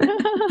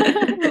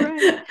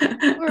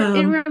 Right. Or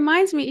it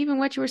reminds me, even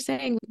what you were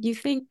saying, you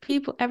think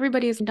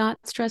everybody is not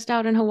stressed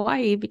out in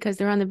Hawaii because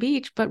they're on the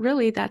beach, but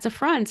really that's a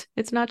front.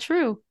 It's not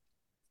true.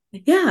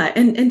 Yeah.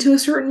 And to a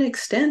certain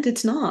extent,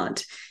 it's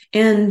not.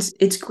 And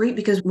it's great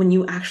because when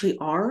you actually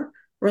are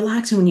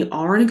relaxed and when you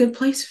are in a good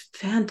place,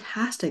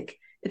 fantastic.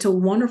 It's a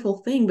wonderful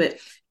thing. But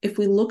if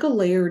we look a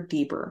layer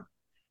deeper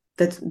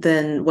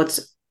than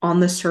what's on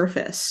the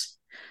surface,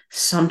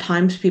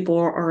 sometimes people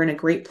are in a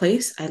great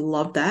place. I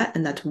love that.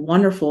 And that's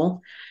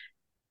wonderful.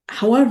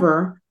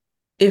 However,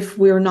 if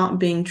we're not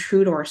being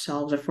true to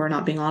ourselves, if we're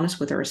not being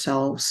honest with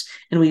ourselves,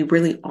 and we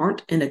really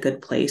aren't in a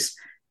good place,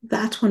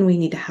 that's when we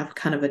need to have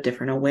kind of a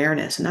different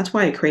awareness. And that's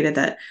why I created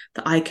the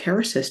eye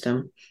care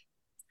system.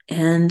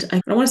 And I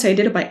don't want to say I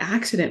did it by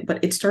accident,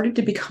 but it started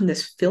to become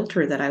this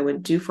filter that I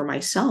would do for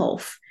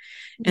myself.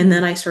 And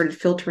then I started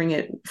filtering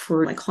it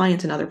for my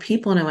clients and other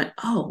people. And I went,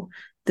 oh,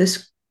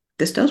 this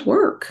does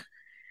work.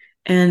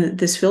 And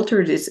this filter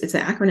it's the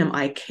acronym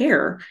I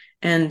care.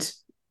 And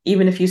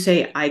even if you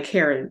say I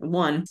care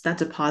one,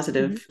 that's a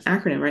positive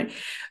acronym, right?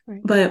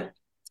 But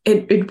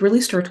it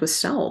really starts with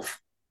self.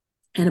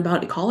 and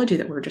about ecology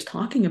that we were just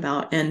talking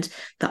about. And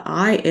the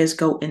I is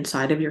go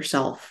inside of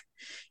yourself.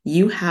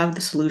 You have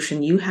the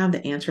solution, you have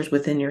the answers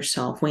within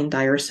yourself. Wayne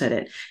Dyer said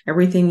it.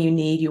 Everything you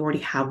need, you already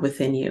have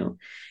within you.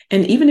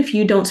 And even if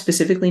you don't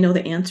specifically know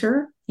the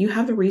answer, you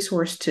have the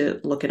resource to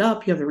look it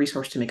up, you have the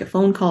resource to make a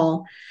phone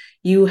call.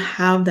 You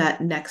have that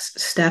next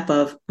step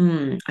of,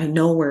 I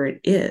know where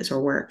it is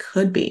or where it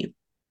could be.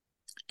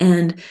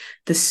 And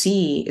the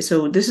C,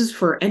 so this is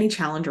for any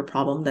challenge or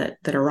problem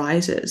that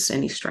arises,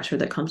 any stressor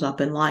that comes up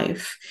in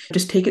life.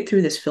 Just take it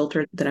through this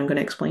filter that I'm going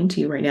to explain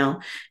to you right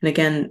now. And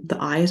again, the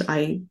I is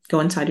I, go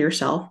inside of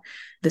yourself.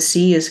 The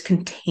C is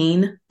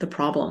contain the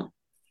problem.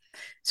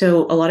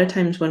 So a lot of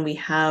times when we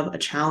have a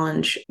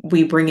challenge,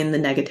 we bring in the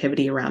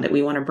negativity around it.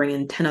 We want to bring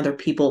in 10 other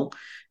people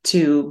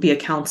to be a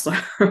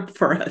counselor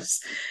for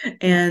us.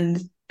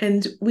 And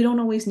we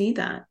don't always need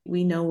that.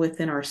 We know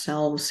within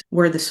ourselves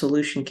where the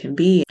solution can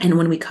be. And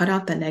when we cut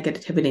out that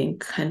negativity and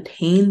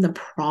contain the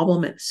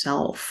problem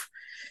itself,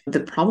 the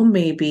problem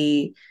may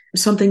be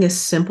something as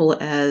simple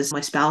as my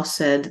spouse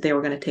said they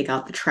were going to take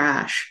out the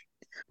trash.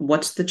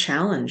 What's the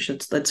challenge?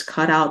 Let's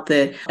cut out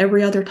the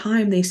every other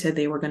time they said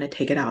they were going to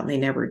take it out and they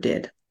never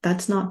did.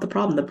 That's not the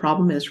problem. The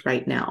problem is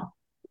right now.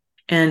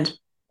 And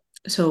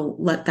so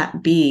let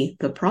that be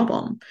the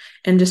problem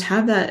and just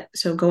have that.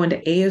 So go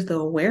into A as the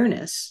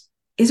awareness.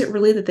 Is it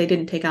really that they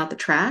didn't take out the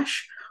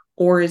trash?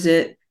 Or is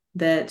it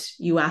that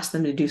you asked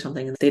them to do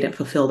something and they didn't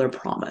fulfill their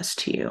promise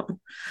to you?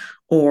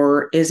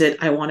 Or is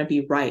it, I want to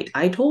be right?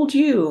 I told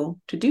you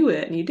to do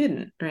it and you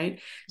didn't,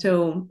 right?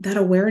 So that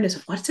awareness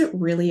of what's it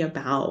really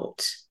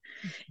about?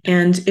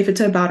 And if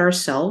it's about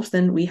ourselves,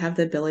 then we have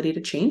the ability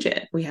to change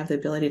it. We have the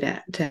ability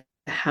to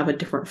have a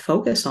different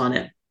focus on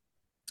it.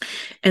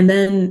 And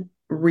then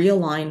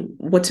realign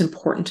what's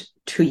important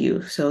to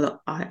you. So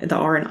the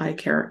R in I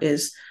care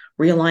is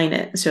realign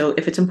it. So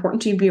if it's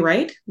important to you, be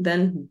right,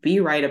 then be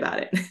right about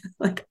it.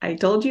 Like I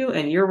told you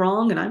and you're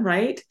wrong and I'm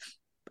right.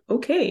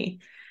 Okay.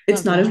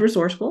 It's not as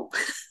resourceful.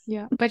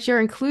 Yeah. But you're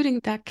including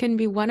that can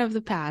be one of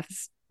the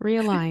paths.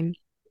 Realign.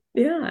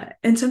 Yeah.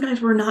 And sometimes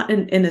we're not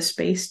in a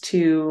space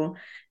to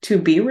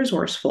be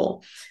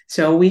resourceful.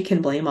 So we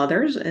can blame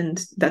others.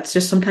 And that's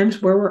just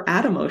sometimes where we're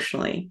at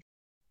emotionally.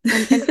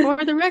 And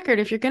for the record,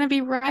 if you're going to be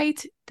right,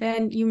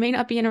 then you may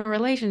not be in a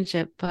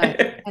relationship, but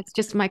that's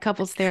just my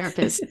couples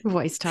therapist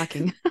voice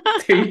talking.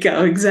 There you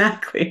go.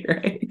 Exactly.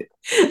 Right.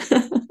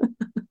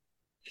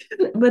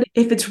 But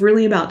if it's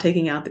really about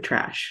taking out the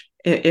trash,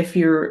 if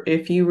you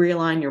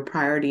realign your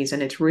priorities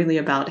and it's really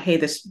about, hey,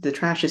 the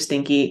trash is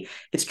stinky,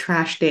 it's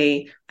trash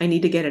day, I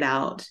need to get it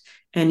out,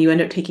 and you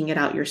end up taking it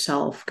out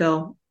yourself,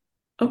 go,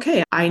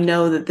 okay, I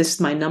know that this is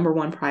my number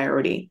one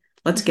priority.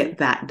 Let's get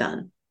that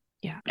done.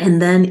 Yeah.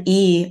 And then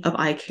E of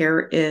I care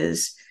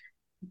is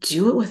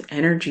do it with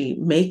energy,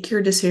 make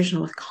your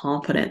decision with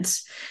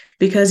confidence.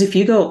 Because if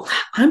you go,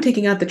 I'm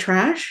taking out the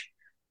trash,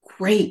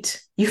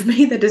 great. You've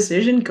made the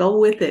decision, go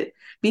with it.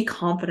 Be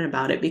confident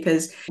about it.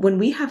 Because when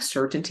we have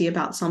certainty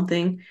about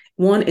something,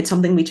 one, it's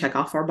something we check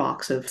off our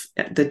box of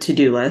the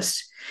to-do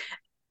list.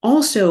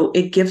 Also,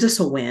 it gives us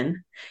a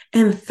win.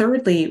 And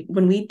thirdly,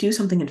 when we do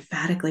something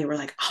emphatically, we're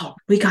like, oh,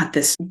 we got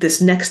this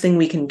next thing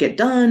we can get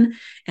done.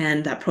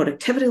 And that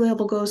productivity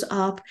level goes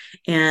up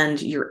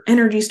and your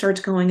energy starts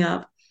going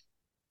up.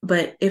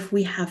 But if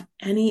we have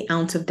any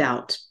ounce of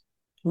doubt,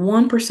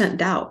 1%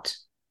 doubt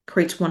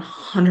creates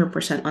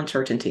 100%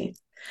 uncertainty.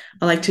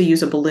 I like to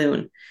use a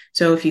balloon.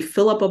 So if you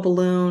fill up a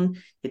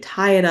balloon, you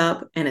tie it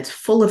up and it's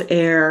full of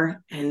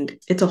air and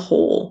it's a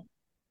hole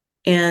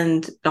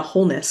and a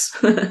wholeness.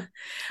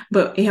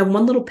 But you have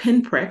one little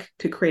pinprick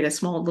to create a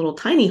small little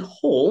tiny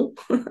hole,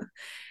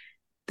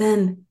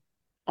 then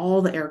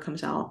all the air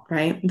comes out,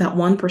 right? That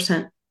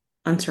 1%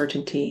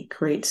 uncertainty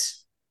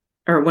creates,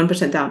 or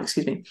 1% doubt,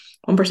 excuse me,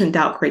 1%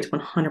 doubt creates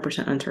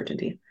 100%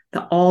 uncertainty.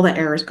 That all the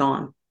air is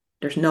gone.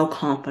 There's no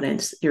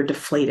confidence. You're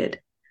deflated.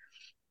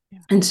 Yeah.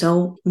 And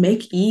so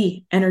make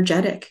E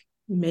energetic,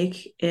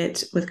 make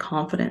it with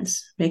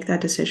confidence, make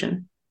that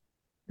decision.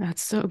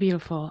 That's so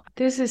beautiful.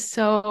 This is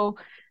so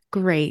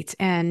great.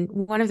 And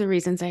one of the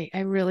reasons I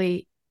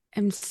really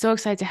am so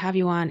excited to have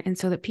you on, and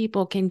so that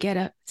people can get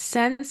a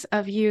sense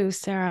of you,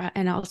 Sara,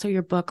 and also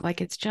your book.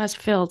 Like it's just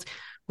filled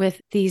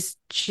with these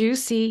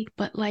juicy,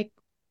 but like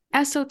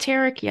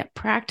esoteric yet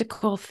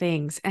practical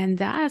things. And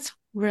that's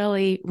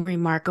really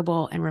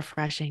remarkable and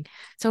refreshing.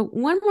 So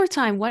one more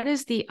time, what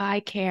is the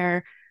I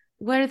care?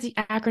 What does the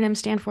acronym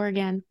stand for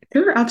again?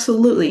 Sure,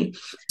 absolutely.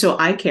 So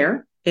I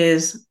care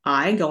is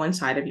I, go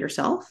inside of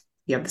yourself.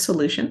 You have the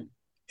solution.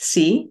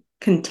 C,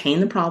 contain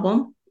the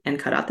problem and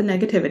cut out the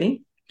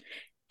negativity.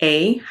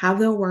 A, have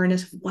the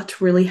awareness of what's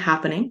really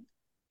happening.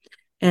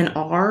 And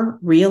R,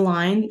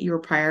 realign your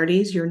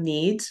priorities, your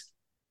needs.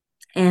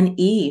 And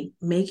E,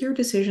 make your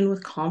decision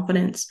with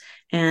confidence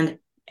and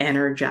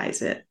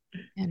energize it.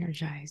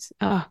 Energize.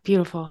 Oh,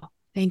 beautiful.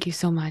 Thank you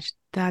so much.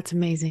 That's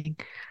amazing.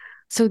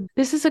 So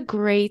this is a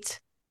great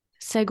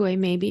segue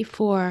maybe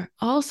for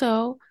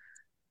also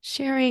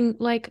sharing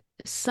like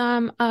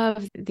some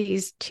of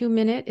these 2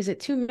 minute, is it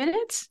 2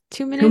 minutes?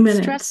 2 minutes 2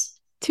 minutes. stress,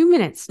 2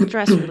 minutes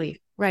stress relief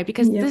Right.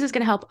 Because this Yep. is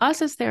going to help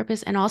us as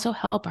therapists and also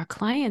help our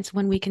clients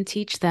when we can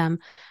teach them.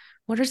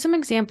 What are some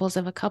examples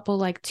of a couple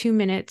like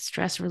 2-minute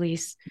stress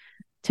release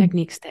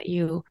techniques that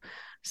you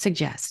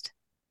suggest?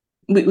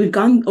 We've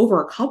gone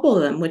over a couple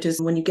of them, which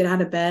is when you get out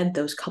of bed,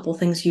 those couple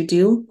things you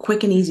do,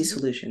 quick and easy Mhm.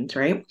 solutions,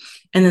 right?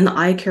 And then the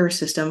eye care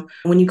system,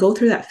 when you go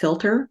through that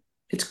filter,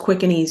 it's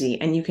quick and easy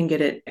and you can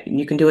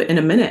do it in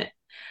a minute.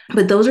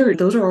 But those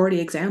are already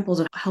examples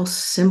of how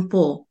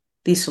simple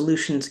these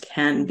solutions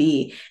can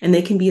be, and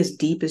they can be as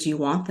deep as you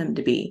want them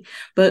to be.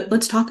 But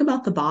let's talk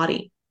about the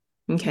body.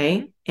 Mhm.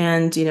 Okay.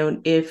 And,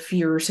 if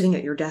you're sitting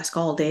at your desk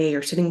all day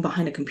or sitting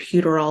behind a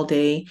computer all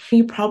day,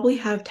 you probably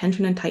have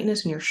tension and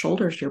tightness in your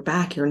shoulders, your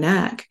back, your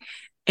neck.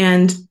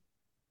 And,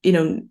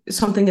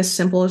 something as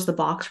simple as the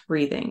box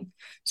breathing.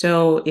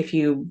 So if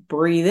you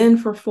breathe in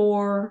for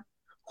 4,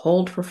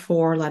 hold for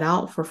 4, let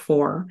out for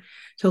 4.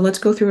 So let's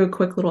go through a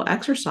quick little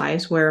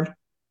exercise where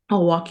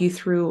I'll walk you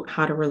through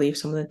how to relieve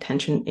some of the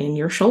tension in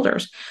your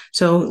shoulders.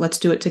 So let's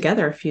do it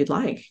together if you'd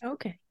like.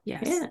 Okay.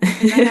 Yes. Yeah.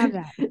 Because I have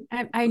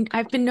that.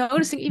 I've been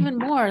noticing even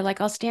more.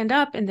 Like I'll stand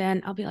up and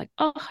then I'll be like,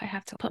 oh, I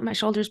have to put my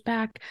shoulders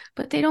back,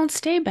 but they don't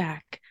stay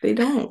back. They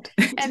don't.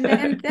 And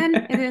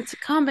it's a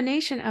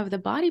combination of the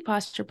body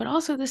posture, but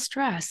also the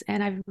stress.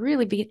 And I've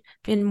really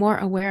been more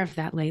aware of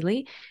that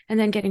lately. And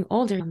then getting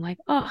older, I'm like,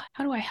 oh,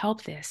 how do I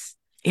help this?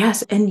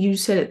 Yes, and you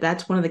said it.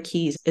 That's one of the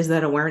keys is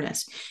that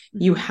awareness.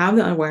 You Mhm. have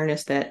the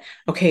awareness that,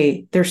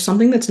 okay, there's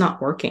something that's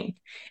not working.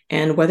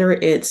 And whether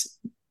it's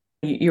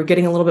you're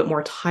getting a little bit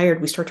more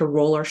tired, we start to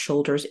roll our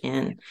shoulders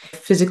in,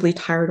 physically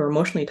tired or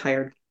emotionally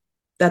tired.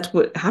 That's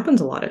what happens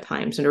a lot of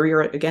times. And or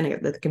you're again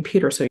at the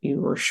computer, so you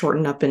were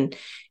shortened up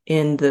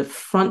in the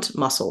front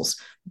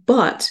muscles,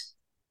 but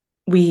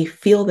we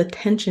feel the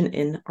tension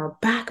in our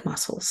back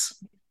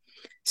muscles.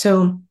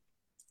 So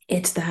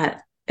it's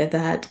that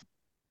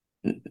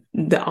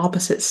the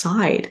opposite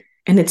side.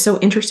 And it's so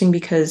interesting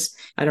because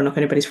I don't know if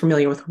anybody's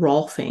familiar with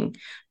rolfing,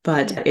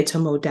 but Yeah. it's a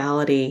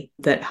modality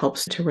that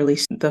helps to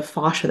release the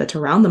fascia that's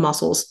around the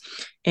muscles.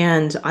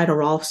 And Ida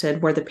Rolf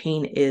said, where the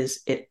pain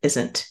is, it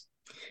isn't.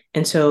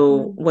 And so,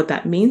 Mm. what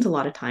that means a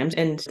lot of times,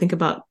 and think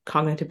about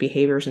cognitive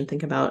behaviors and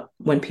think about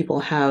when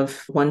people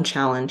have one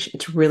challenge,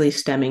 it's really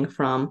stemming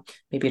from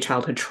maybe a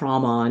childhood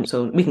trauma. And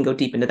so, we can go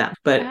deep into that,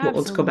 but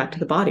let's go back to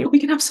the Absolutely. body. We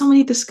can have so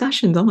many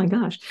discussions. Oh my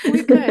gosh.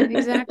 We could,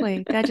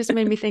 exactly. That just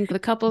made me think the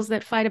couples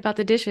that fight about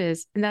the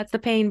dishes, and that's the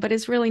pain, but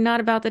it's really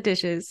not about the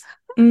dishes.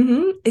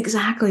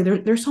 Exactly.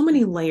 There's so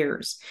many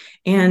layers,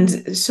 Mhm.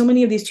 and so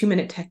many of these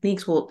 2-minute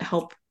techniques will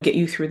help get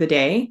you through the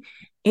day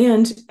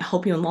and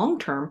help you in long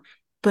term.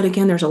 But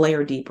again, there's a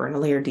layer deeper and a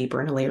layer deeper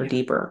and a layer Yeah.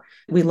 deeper.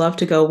 We love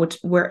to go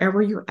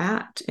wherever you're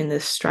at in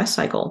this stress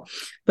cycle.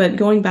 But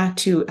going back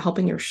to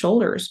helping your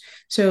shoulders,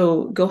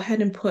 so go ahead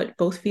and put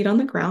both feet on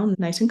the ground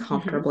nice and Hmm.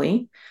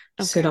 comfortably.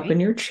 Sit up Okay. in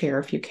your chair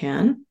if you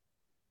can.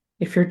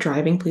 If you're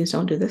driving, please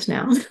don't do this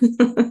now.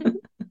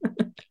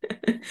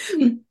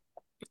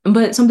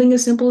 But something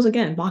as simple as,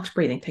 again, box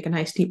breathing. Take a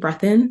nice deep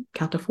breath in,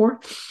 count to 4,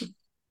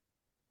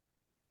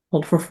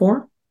 hold for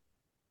 4,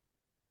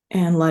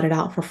 and let it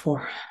out for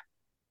 4.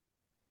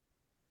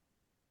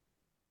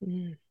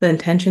 Mm. The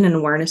intention and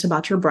awareness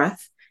about your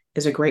breath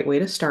is a great way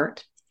to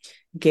start.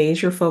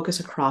 Gaze your focus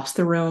across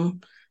the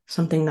room,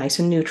 something nice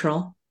and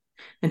neutral,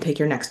 and take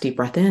your next deep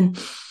breath in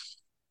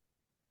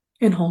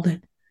and hold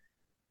it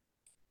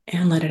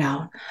and let it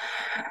out.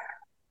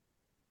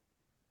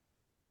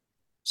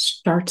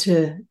 Start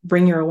to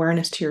bring your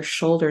awareness to your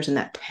shoulders and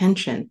that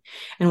tension.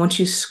 And once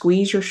you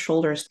squeeze your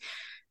shoulders,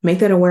 make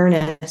that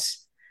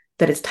awareness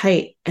that it's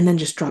tight, and then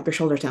just drop your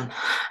shoulders down.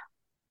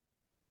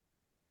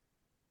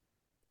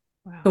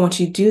 But Wow. once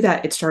you do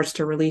that, it starts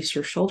to release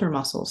your shoulder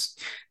muscles.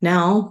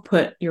 Now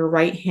put your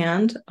right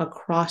hand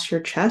across your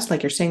chest,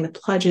 like you're saying the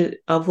Pledge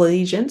of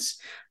Allegiance,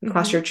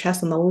 across Hmm. your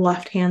chest on the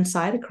left hand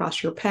side,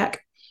 across your pec,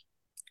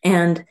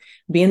 and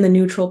be in the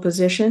neutral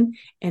position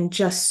and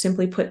just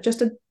simply put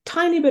just a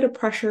tiny bit of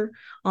pressure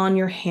on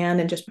your hand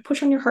and just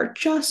push on your heart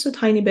just a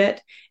tiny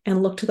bit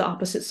and look to the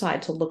opposite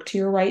side. So look to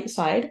your right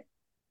side.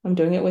 I'm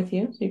doing it with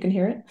you so you can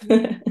hear Hmm.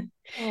 it.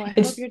 Oh, I hope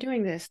It's you're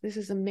doing this. This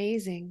is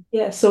amazing.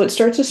 Yeah, so it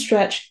starts to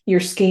stretch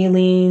your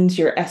scalenes,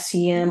 your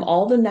SCM,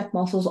 all the neck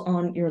muscles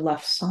on your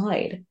left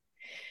side.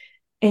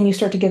 And you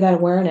start to get that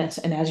awareness.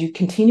 And as you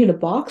continue to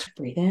box,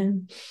 breathe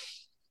in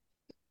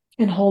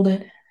and hold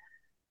it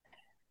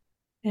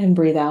and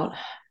breathe out.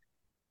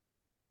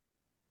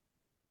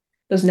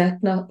 Those neck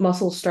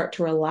muscles start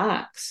to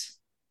relax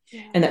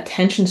Yeah. and that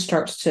tension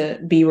starts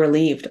to be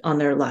relieved on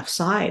their left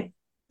side.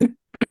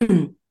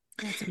 And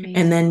That's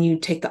amazing. then you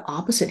take the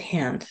opposite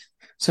hand.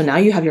 So now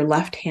you have your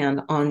left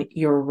hand on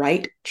your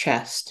right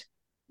chest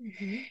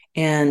Hmm.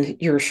 and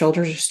your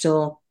shoulders are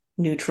still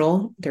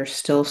neutral. They're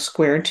still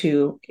squared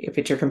to, if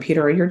it's your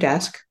computer or your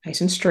desk,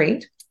 nice and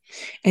straight.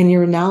 And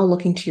you're now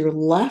looking to your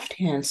left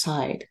hand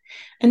side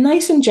and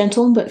nice and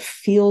gentle, but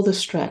feel the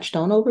stretch.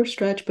 Don't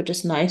overstretch, but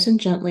just nice and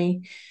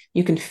gently.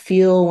 You can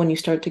feel when you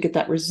start to get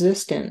that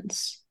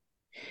resistance.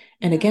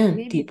 And Yeah, again,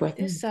 deep maybe breath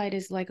this in. side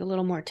is like a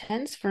little more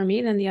tense for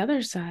me than the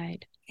other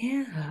side.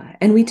 Yeah,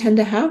 and we tend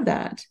to have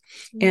that.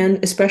 Mm-hmm.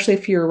 And especially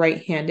if you're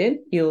right-handed,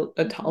 you'll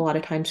a Mm-hmm. lot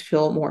of times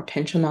feel more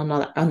tension on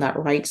that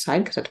right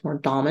side because it's more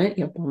dominant.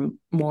 You have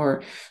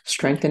more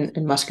strength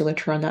and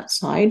musculature on that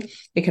side.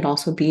 It could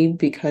also be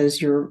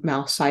because your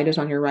mouth side is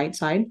on your right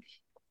side,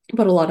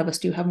 but a lot of us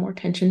do have more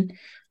tension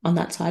on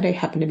that side. I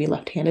happen to be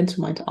left-handed,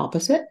 so mine's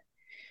opposite.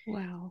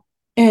 Wow.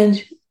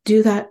 And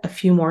do that a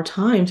few more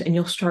times, and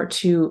you'll start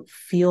to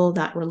feel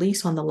that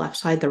release on the left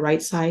side, the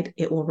right side.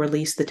 It will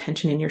release the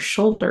tension in your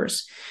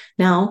shoulders.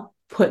 Now,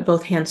 put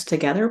both hands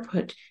together,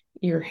 put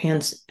your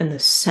hands in the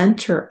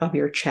center of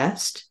your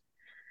chest,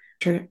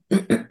 right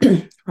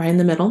in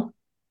the middle.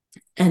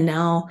 And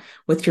now,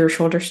 with your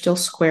shoulders still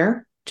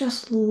square,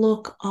 just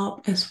look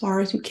up as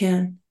far as you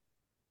can.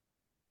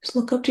 Just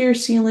look up to your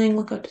ceiling,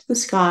 look up to the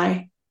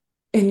sky,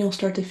 and you'll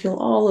start to feel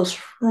all those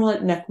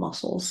front neck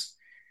muscles.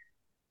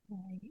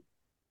 Right.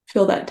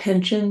 Feel that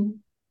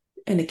tension.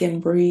 And again,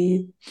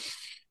 breathe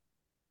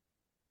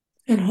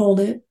and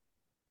hold it.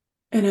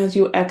 And as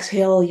you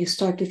exhale, you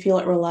start to feel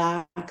it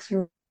relax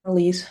and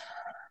release.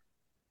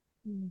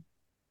 Mm.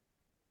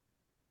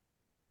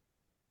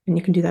 And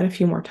you can do that a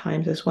few more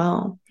times as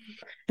well.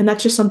 And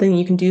that's just something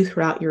you can do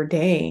throughout your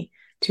day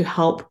to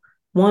help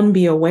one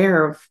be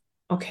aware of,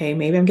 okay,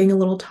 maybe I'm getting a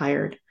little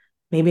tired.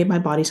 Maybe my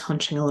body's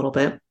hunching a little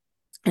bit.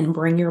 And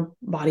bring your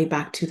body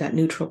back to that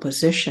neutral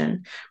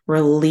position,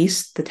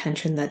 release the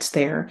tension that's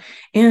there.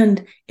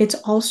 And it's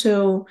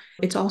also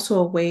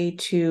a way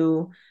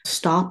to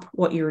stop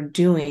what you're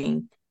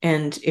doing.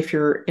 And if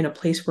you're in a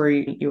place where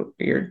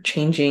you're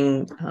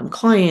changing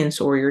clients,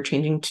 or you're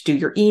changing to do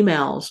your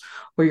emails,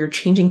 or you're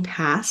changing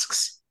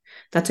tasks,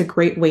 that's a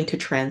great way to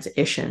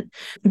transition.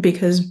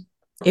 Because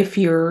if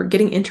you're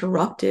getting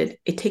interrupted,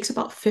 it takes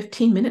about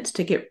 15 minutes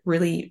to get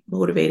really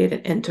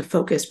motivated and to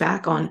focus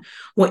back on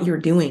what you're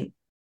doing.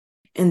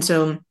 And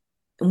so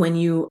when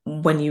you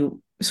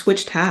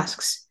switch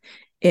tasks,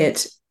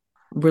 it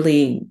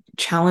really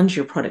challenge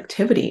your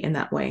productivity in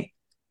that way.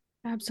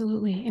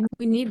 Absolutely. And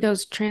we need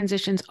those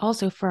transitions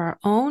also for our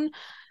own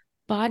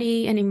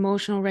body and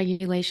emotional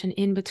regulation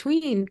in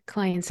between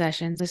client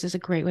sessions. This is a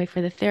great way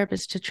for the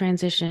therapist to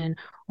transition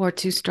or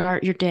to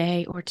start your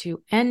day or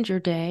to end your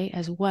day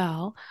as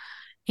well.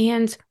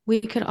 And we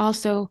could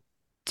also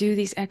do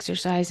these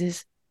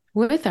exercises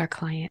with our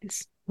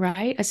clients,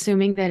 right?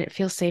 Assuming that it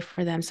feels safe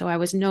for them. So I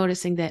was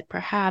noticing that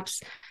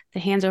perhaps the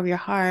hands over your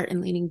heart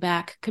and leaning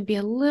back could be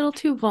a little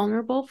too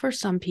vulnerable for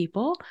some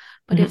people.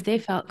 But if Mhm. they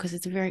felt, because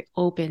it's a very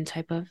open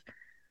type of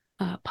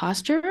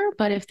posture,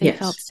 but if they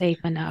felt Yes.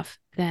 safe enough,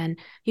 then,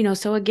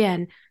 so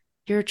again,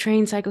 you're a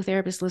trained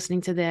psychotherapist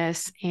listening to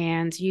this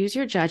and use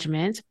your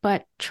judgment,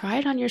 but try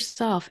it on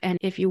yourself. And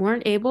if you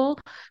weren't able,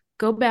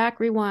 go back,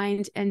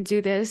 rewind, and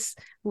do this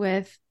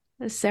with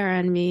Sara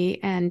and me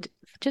and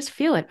just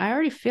feel it. I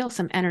already feel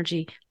some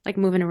energy like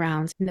moving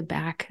around in the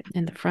back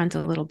and the front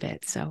a little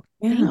bit. So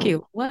thank Yeah,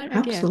 you. What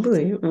a gift.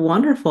 absolutely.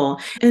 Wonderful.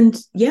 And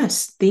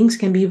yes, things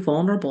can be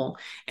vulnerable.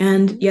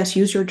 And Mhm. yes,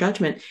 use your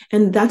judgment.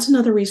 And that's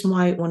another reason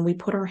why when we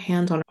put our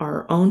hands on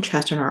our own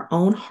chest and our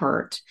own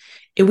heart,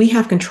 we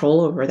have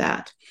control over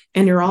that.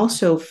 And you're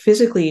also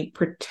physically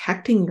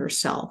protecting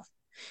yourself.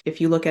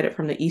 If you look at it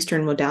from the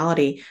Eastern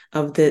modality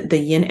of the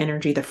yin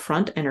energy, the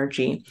front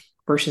energy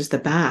versus the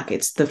back,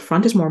 it's the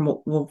front is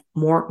more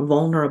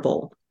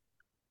vulnerable,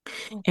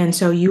 and Okay.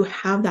 so you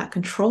have that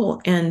control.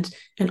 And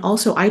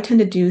also I tend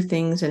to do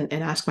things and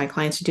ask my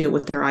clients to do it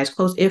with their eyes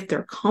closed if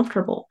they're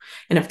comfortable.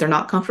 And if they're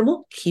not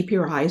comfortable, keep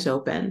your eyes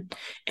open.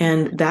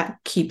 And that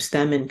keeps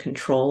them in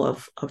control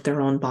of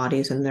their own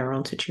bodies and their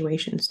own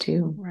situations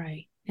too.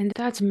 Right. And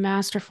that's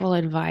masterful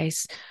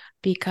advice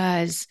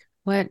because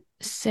what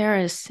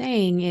Sara is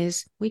saying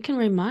is we can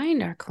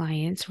remind our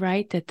clients,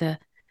 right, that the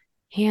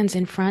hands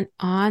in front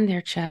on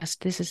their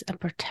chest, this is a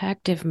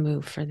protective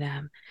move for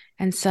them.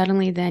 And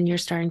suddenly then you're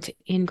starting to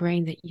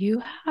ingrain that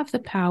you have the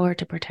power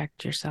to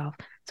protect yourself.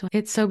 So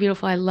it's so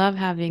beautiful. I love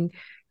having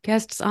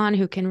guests on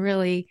who can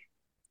really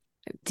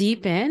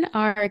deepen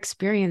our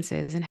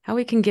experiences and how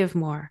we can give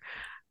more.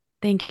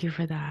 Thank you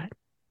for that.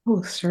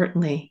 Oh,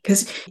 certainly.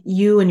 Because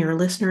you and your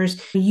listeners,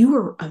 you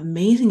are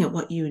amazing at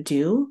what you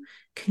do.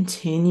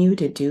 Continue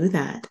to do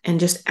that and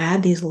just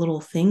add these little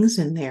things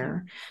in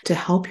there to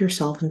help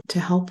yourself and to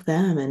help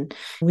them. And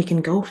we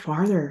can go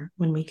farther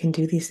when we can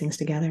do these things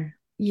together.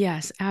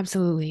 Yes,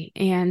 absolutely.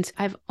 And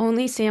I've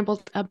only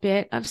sampled a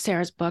bit of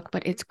Sara's book,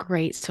 but it's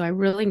great. So I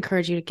really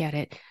encourage you to get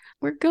it.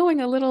 We're going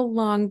a little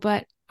long,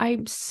 but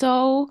I'm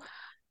so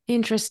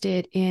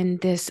interested in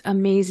this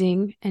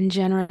amazing and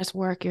generous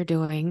work you're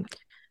doing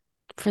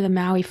for the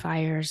Maui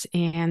fires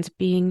and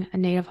being a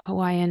native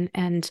Hawaiian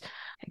and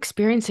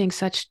experiencing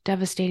such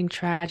devastating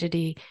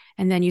tragedy.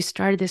 And then you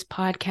started this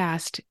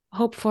podcast,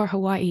 Hope for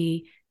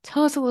Hawaii.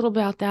 Tell us a little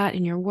about that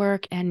in your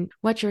work and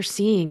what you're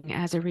seeing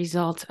as a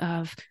result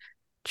of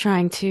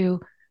trying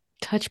to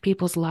touch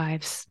people's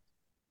lives.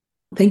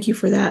 Thank you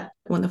for that.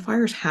 When the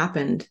fires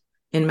happened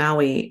in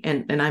Maui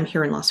and I'm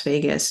here in Las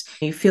Vegas,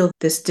 you feel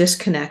this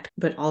disconnect,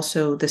 but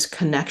also this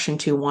connection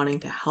to wanting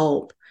to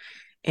help.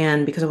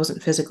 And because I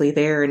wasn't physically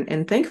there,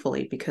 and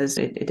thankfully, because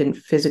it didn't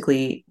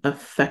physically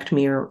affect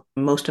me or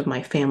most of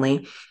my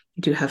family. I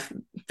do have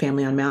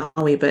family on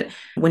Maui, but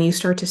when you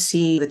start to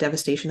see the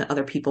devastation that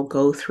other people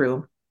go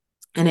through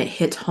and it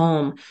hits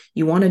home,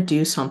 you want to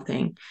do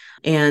something.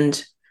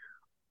 And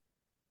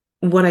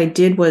what I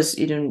did was,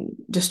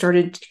 just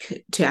started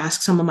to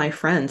ask some of my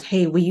friends,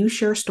 hey, will you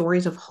share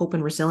stories of hope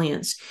and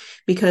resilience?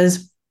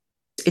 Because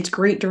it's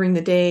great during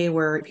the day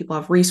where people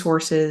have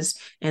resources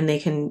and they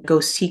can go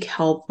seek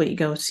help. But you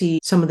go see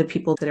some of the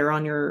people that are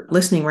on your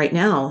listening right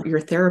now,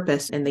 your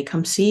therapist, and they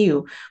come see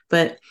you.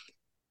 But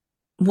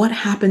what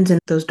happens in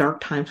those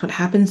dark times? What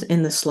happens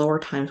in the slower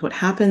times? What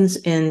happens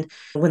in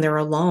when they're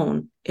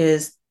alone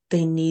is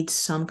they need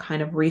some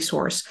kind of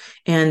resource.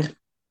 And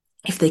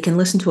if they can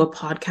listen to a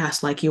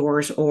podcast like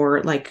yours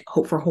or like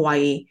Hope for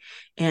Hawaii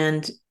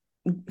and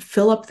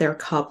fill up their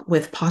cup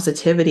with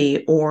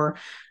positivity or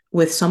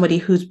with somebody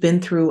who's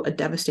been through a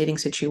devastating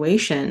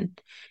situation,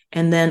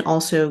 and then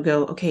also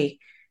go, okay,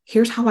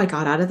 here's how I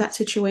got out of that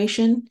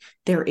situation.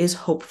 There is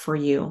hope for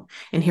you.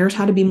 And here's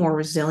how to be more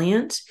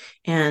resilient.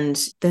 And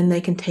then they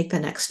can take the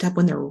next step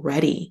when they're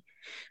ready.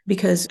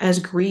 Because as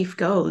grief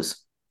goes,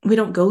 we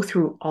don't go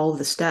through all of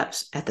the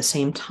steps at the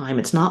same time.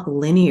 It's not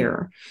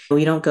linear.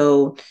 We don't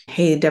go,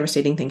 hey, a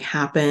devastating thing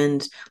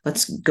happened.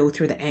 Let's go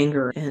through the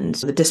anger and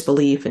the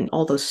disbelief and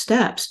all those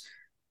steps.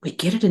 We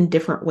get it in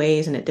different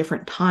ways and at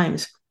different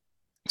times.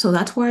 So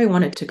that's why I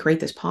wanted to create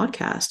this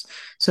podcast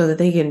so that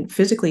they can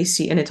physically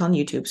see, and it's on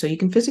YouTube, so you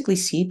can physically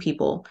see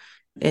people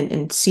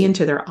and see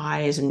into their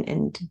eyes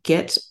and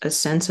get a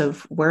sense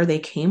of where they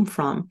came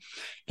from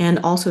and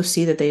also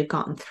see that they've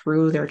gotten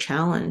through their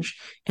challenge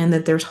and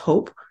that there's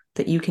hope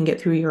that you can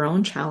get through your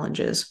own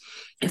challenges.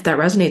 If that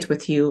resonates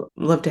with you,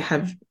 I'd love to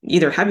have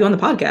either have you on the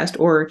podcast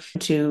or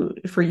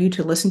for you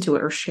to listen to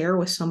it or share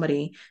with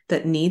somebody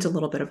that needs a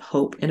little bit of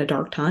hope in a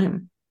dark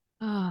time.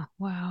 Oh,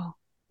 wow.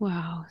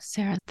 Wow.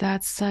 Sara,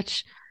 that's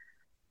such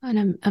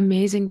an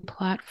amazing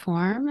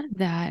platform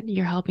that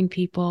you're helping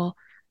people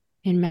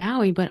in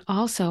Maui, but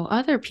also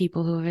other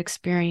people who have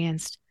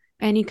experienced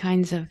any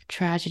kinds of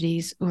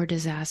tragedies or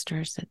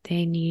disasters that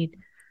they need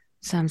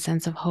some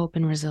sense of hope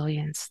and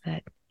resilience,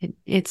 that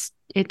it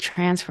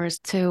transfers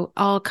to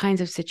all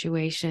kinds of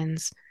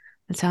situations.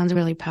 It sounds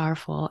really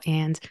powerful.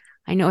 And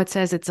I know it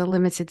says it's a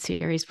limited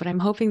series, but I'm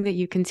hoping that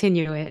you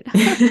continue it.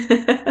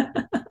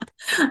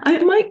 I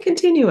might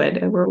continue it.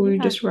 Yeah,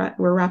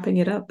 We're wrapping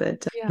it up,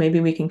 but yeah,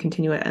 maybe we can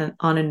continue it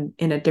on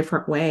in a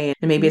different way.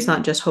 And maybe it's yeah.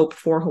 not just hope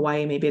for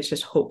Hawaii. Maybe it's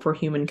just hope for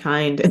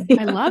humankind.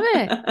 I love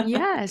it.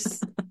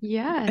 Yes.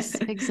 Yes,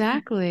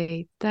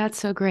 exactly. That's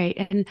so great.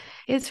 And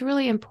it's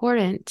really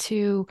important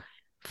to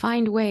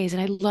find ways.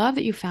 And I love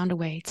that you found a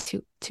way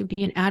to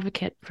be an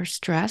advocate for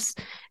stress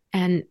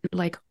and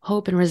like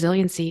hope and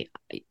resiliency,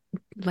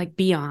 like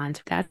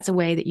beyond. That's a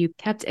way that you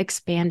kept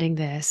expanding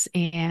this.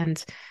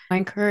 And I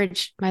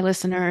encourage my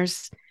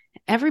listeners,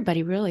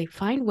 everybody really,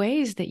 find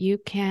ways that you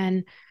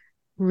can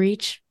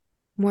reach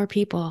more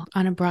people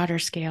on a broader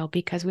scale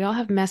because we all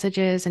have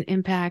messages and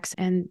impacts,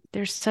 and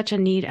there's such a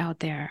need out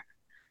there.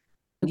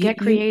 So get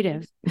You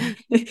creative.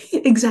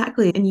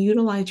 exactly, and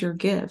utilize your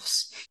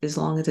gifts as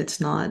long as it's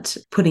not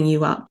putting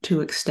you out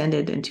too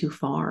extended and too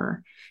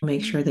far.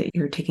 Make sure that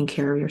you're taking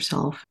care of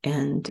yourself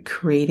and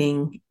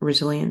creating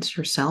resilience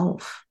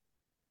yourself.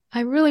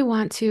 I really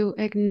want to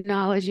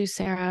acknowledge you,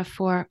 Sara,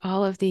 for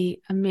all of the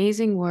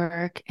amazing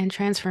work and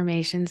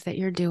transformations that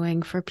you're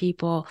doing for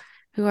people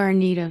who are in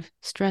need of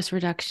stress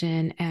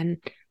reduction and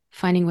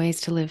finding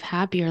ways to live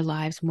happier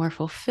lives, more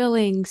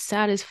fulfilling,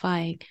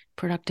 satisfying,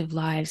 productive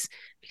lives,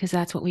 because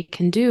that's what we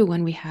can do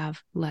when we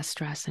have less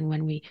stress and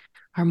when we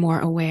are more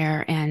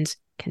aware and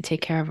can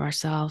take care of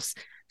ourselves.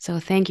 So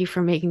thank you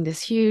for making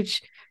this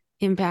huge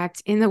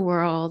impact in the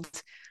world.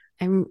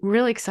 I'm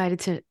really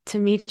excited to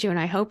meet you, and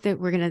I hope that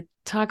we're going to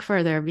talk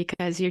further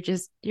because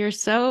you're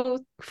so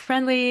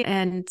friendly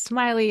and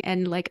smiley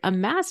and like a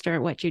master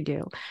at what you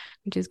do,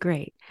 which is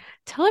great.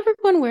 Tell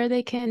everyone where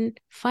they can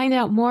find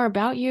out more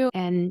about you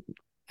and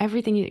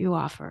everything that you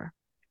offer.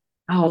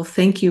 Oh,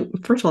 thank you.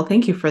 First of all,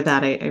 thank you for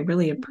that. I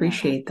really Yeah.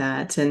 appreciate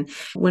that. And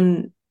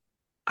when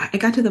I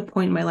got to the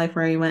point in my life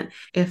where I went,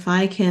 if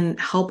I can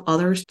help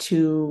others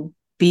to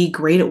be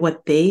great at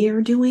what they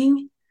are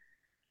doing,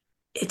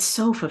 it's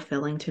so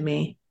fulfilling to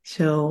me.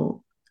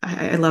 So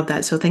I love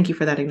that. So thank you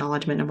for that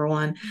acknowledgement, number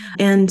one.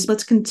 And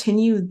let's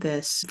continue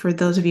this for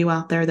those of you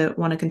out there that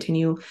want to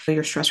continue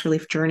your stress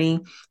relief journey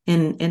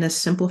in a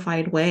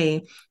simplified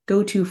way.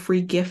 Go to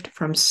Free Gift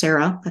from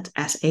Sara.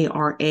 That's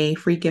Sara,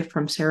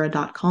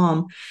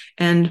 freegiftfromsara.com.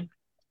 And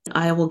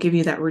I will give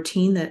you that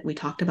routine that we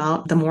talked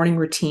about, the morning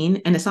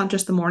routine. And it's not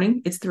just the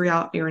morning, it's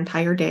throughout your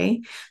entire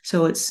day.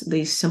 So it's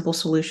these simple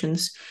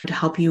solutions to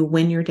help you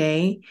win your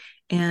day.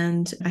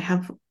 And I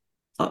have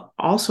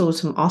also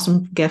some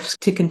awesome gifts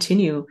to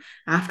continue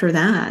after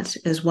that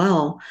as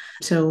well.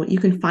 So you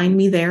can find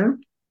me there.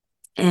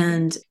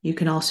 And you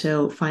can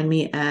also find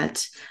me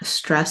at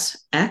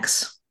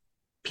StressX,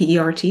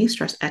 PERT,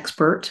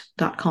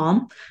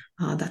 stressexpert.com.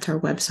 That's our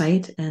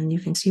website. And you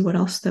can see what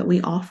else that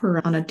we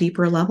offer on a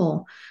deeper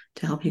level.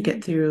 to help you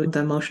get through the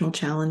emotional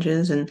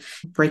challenges and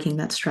breaking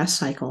that stress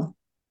cycle.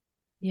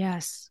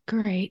 Yes,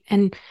 great.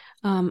 And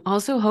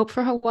also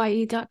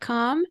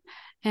hopeforhawaii.com.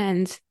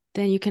 And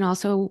then you can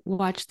also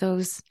watch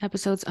those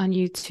episodes on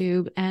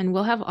YouTube. And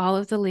we'll have all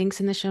of the links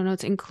in the show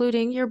notes,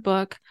 including your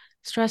book,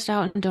 Stressed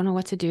Out and Don't Know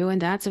What to Do.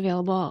 And that's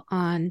available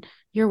on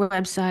your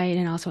website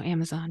and also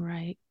Amazon,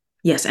 right?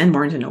 Yes, and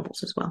Barnes and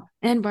Nobles as well.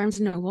 And Barnes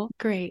and Noble.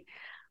 Great.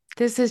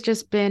 This has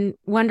just been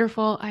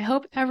wonderful. I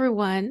hope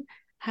everyone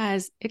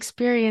has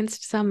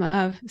experienced some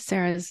of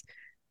Sarah's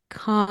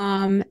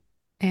calm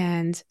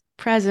and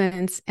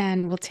presence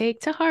and will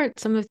take to heart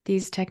some of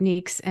these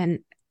techniques. And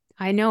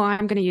I know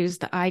I'm going to use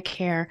the I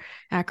CARE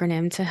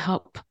acronym to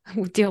help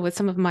deal with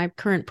some of my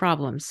current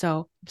problems.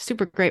 So I'm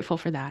super grateful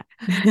for that.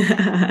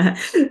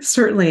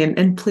 Certainly.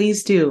 And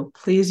please do.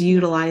 Please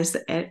utilize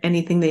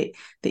anything that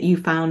you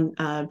found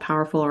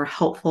powerful or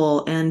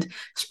helpful and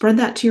spread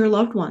that to your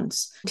loved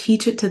ones.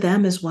 Teach it to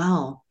them as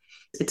well.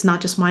 It's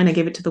not just mine. I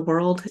gave it to the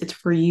world. It's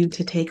for you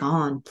to take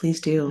on.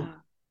 Please do. Oh,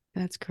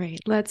 that's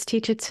great. Let's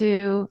teach it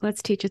to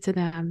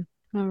them.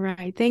 All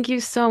right. Thank you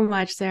so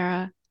much,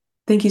 Sarah.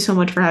 Thank you so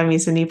much for having me,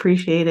 Cindy.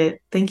 Appreciate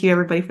it. Thank you,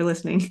 everybody, for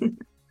listening.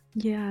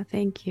 Yeah,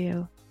 thank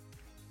you.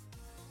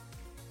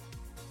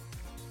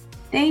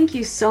 Thank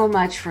you so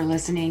much for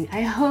listening.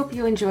 I hope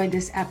you enjoyed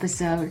this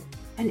episode.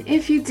 And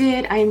if you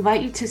did, I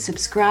invite you to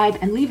subscribe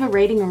and leave a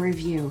rating or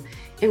review.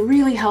 It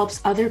really helps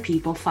other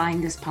people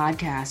find this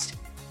podcast.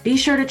 Be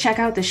sure to check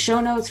out the show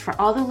notes for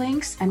all the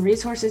links and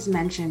resources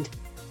mentioned.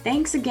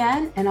 Thanks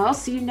again, and I'll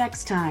see you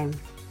next time.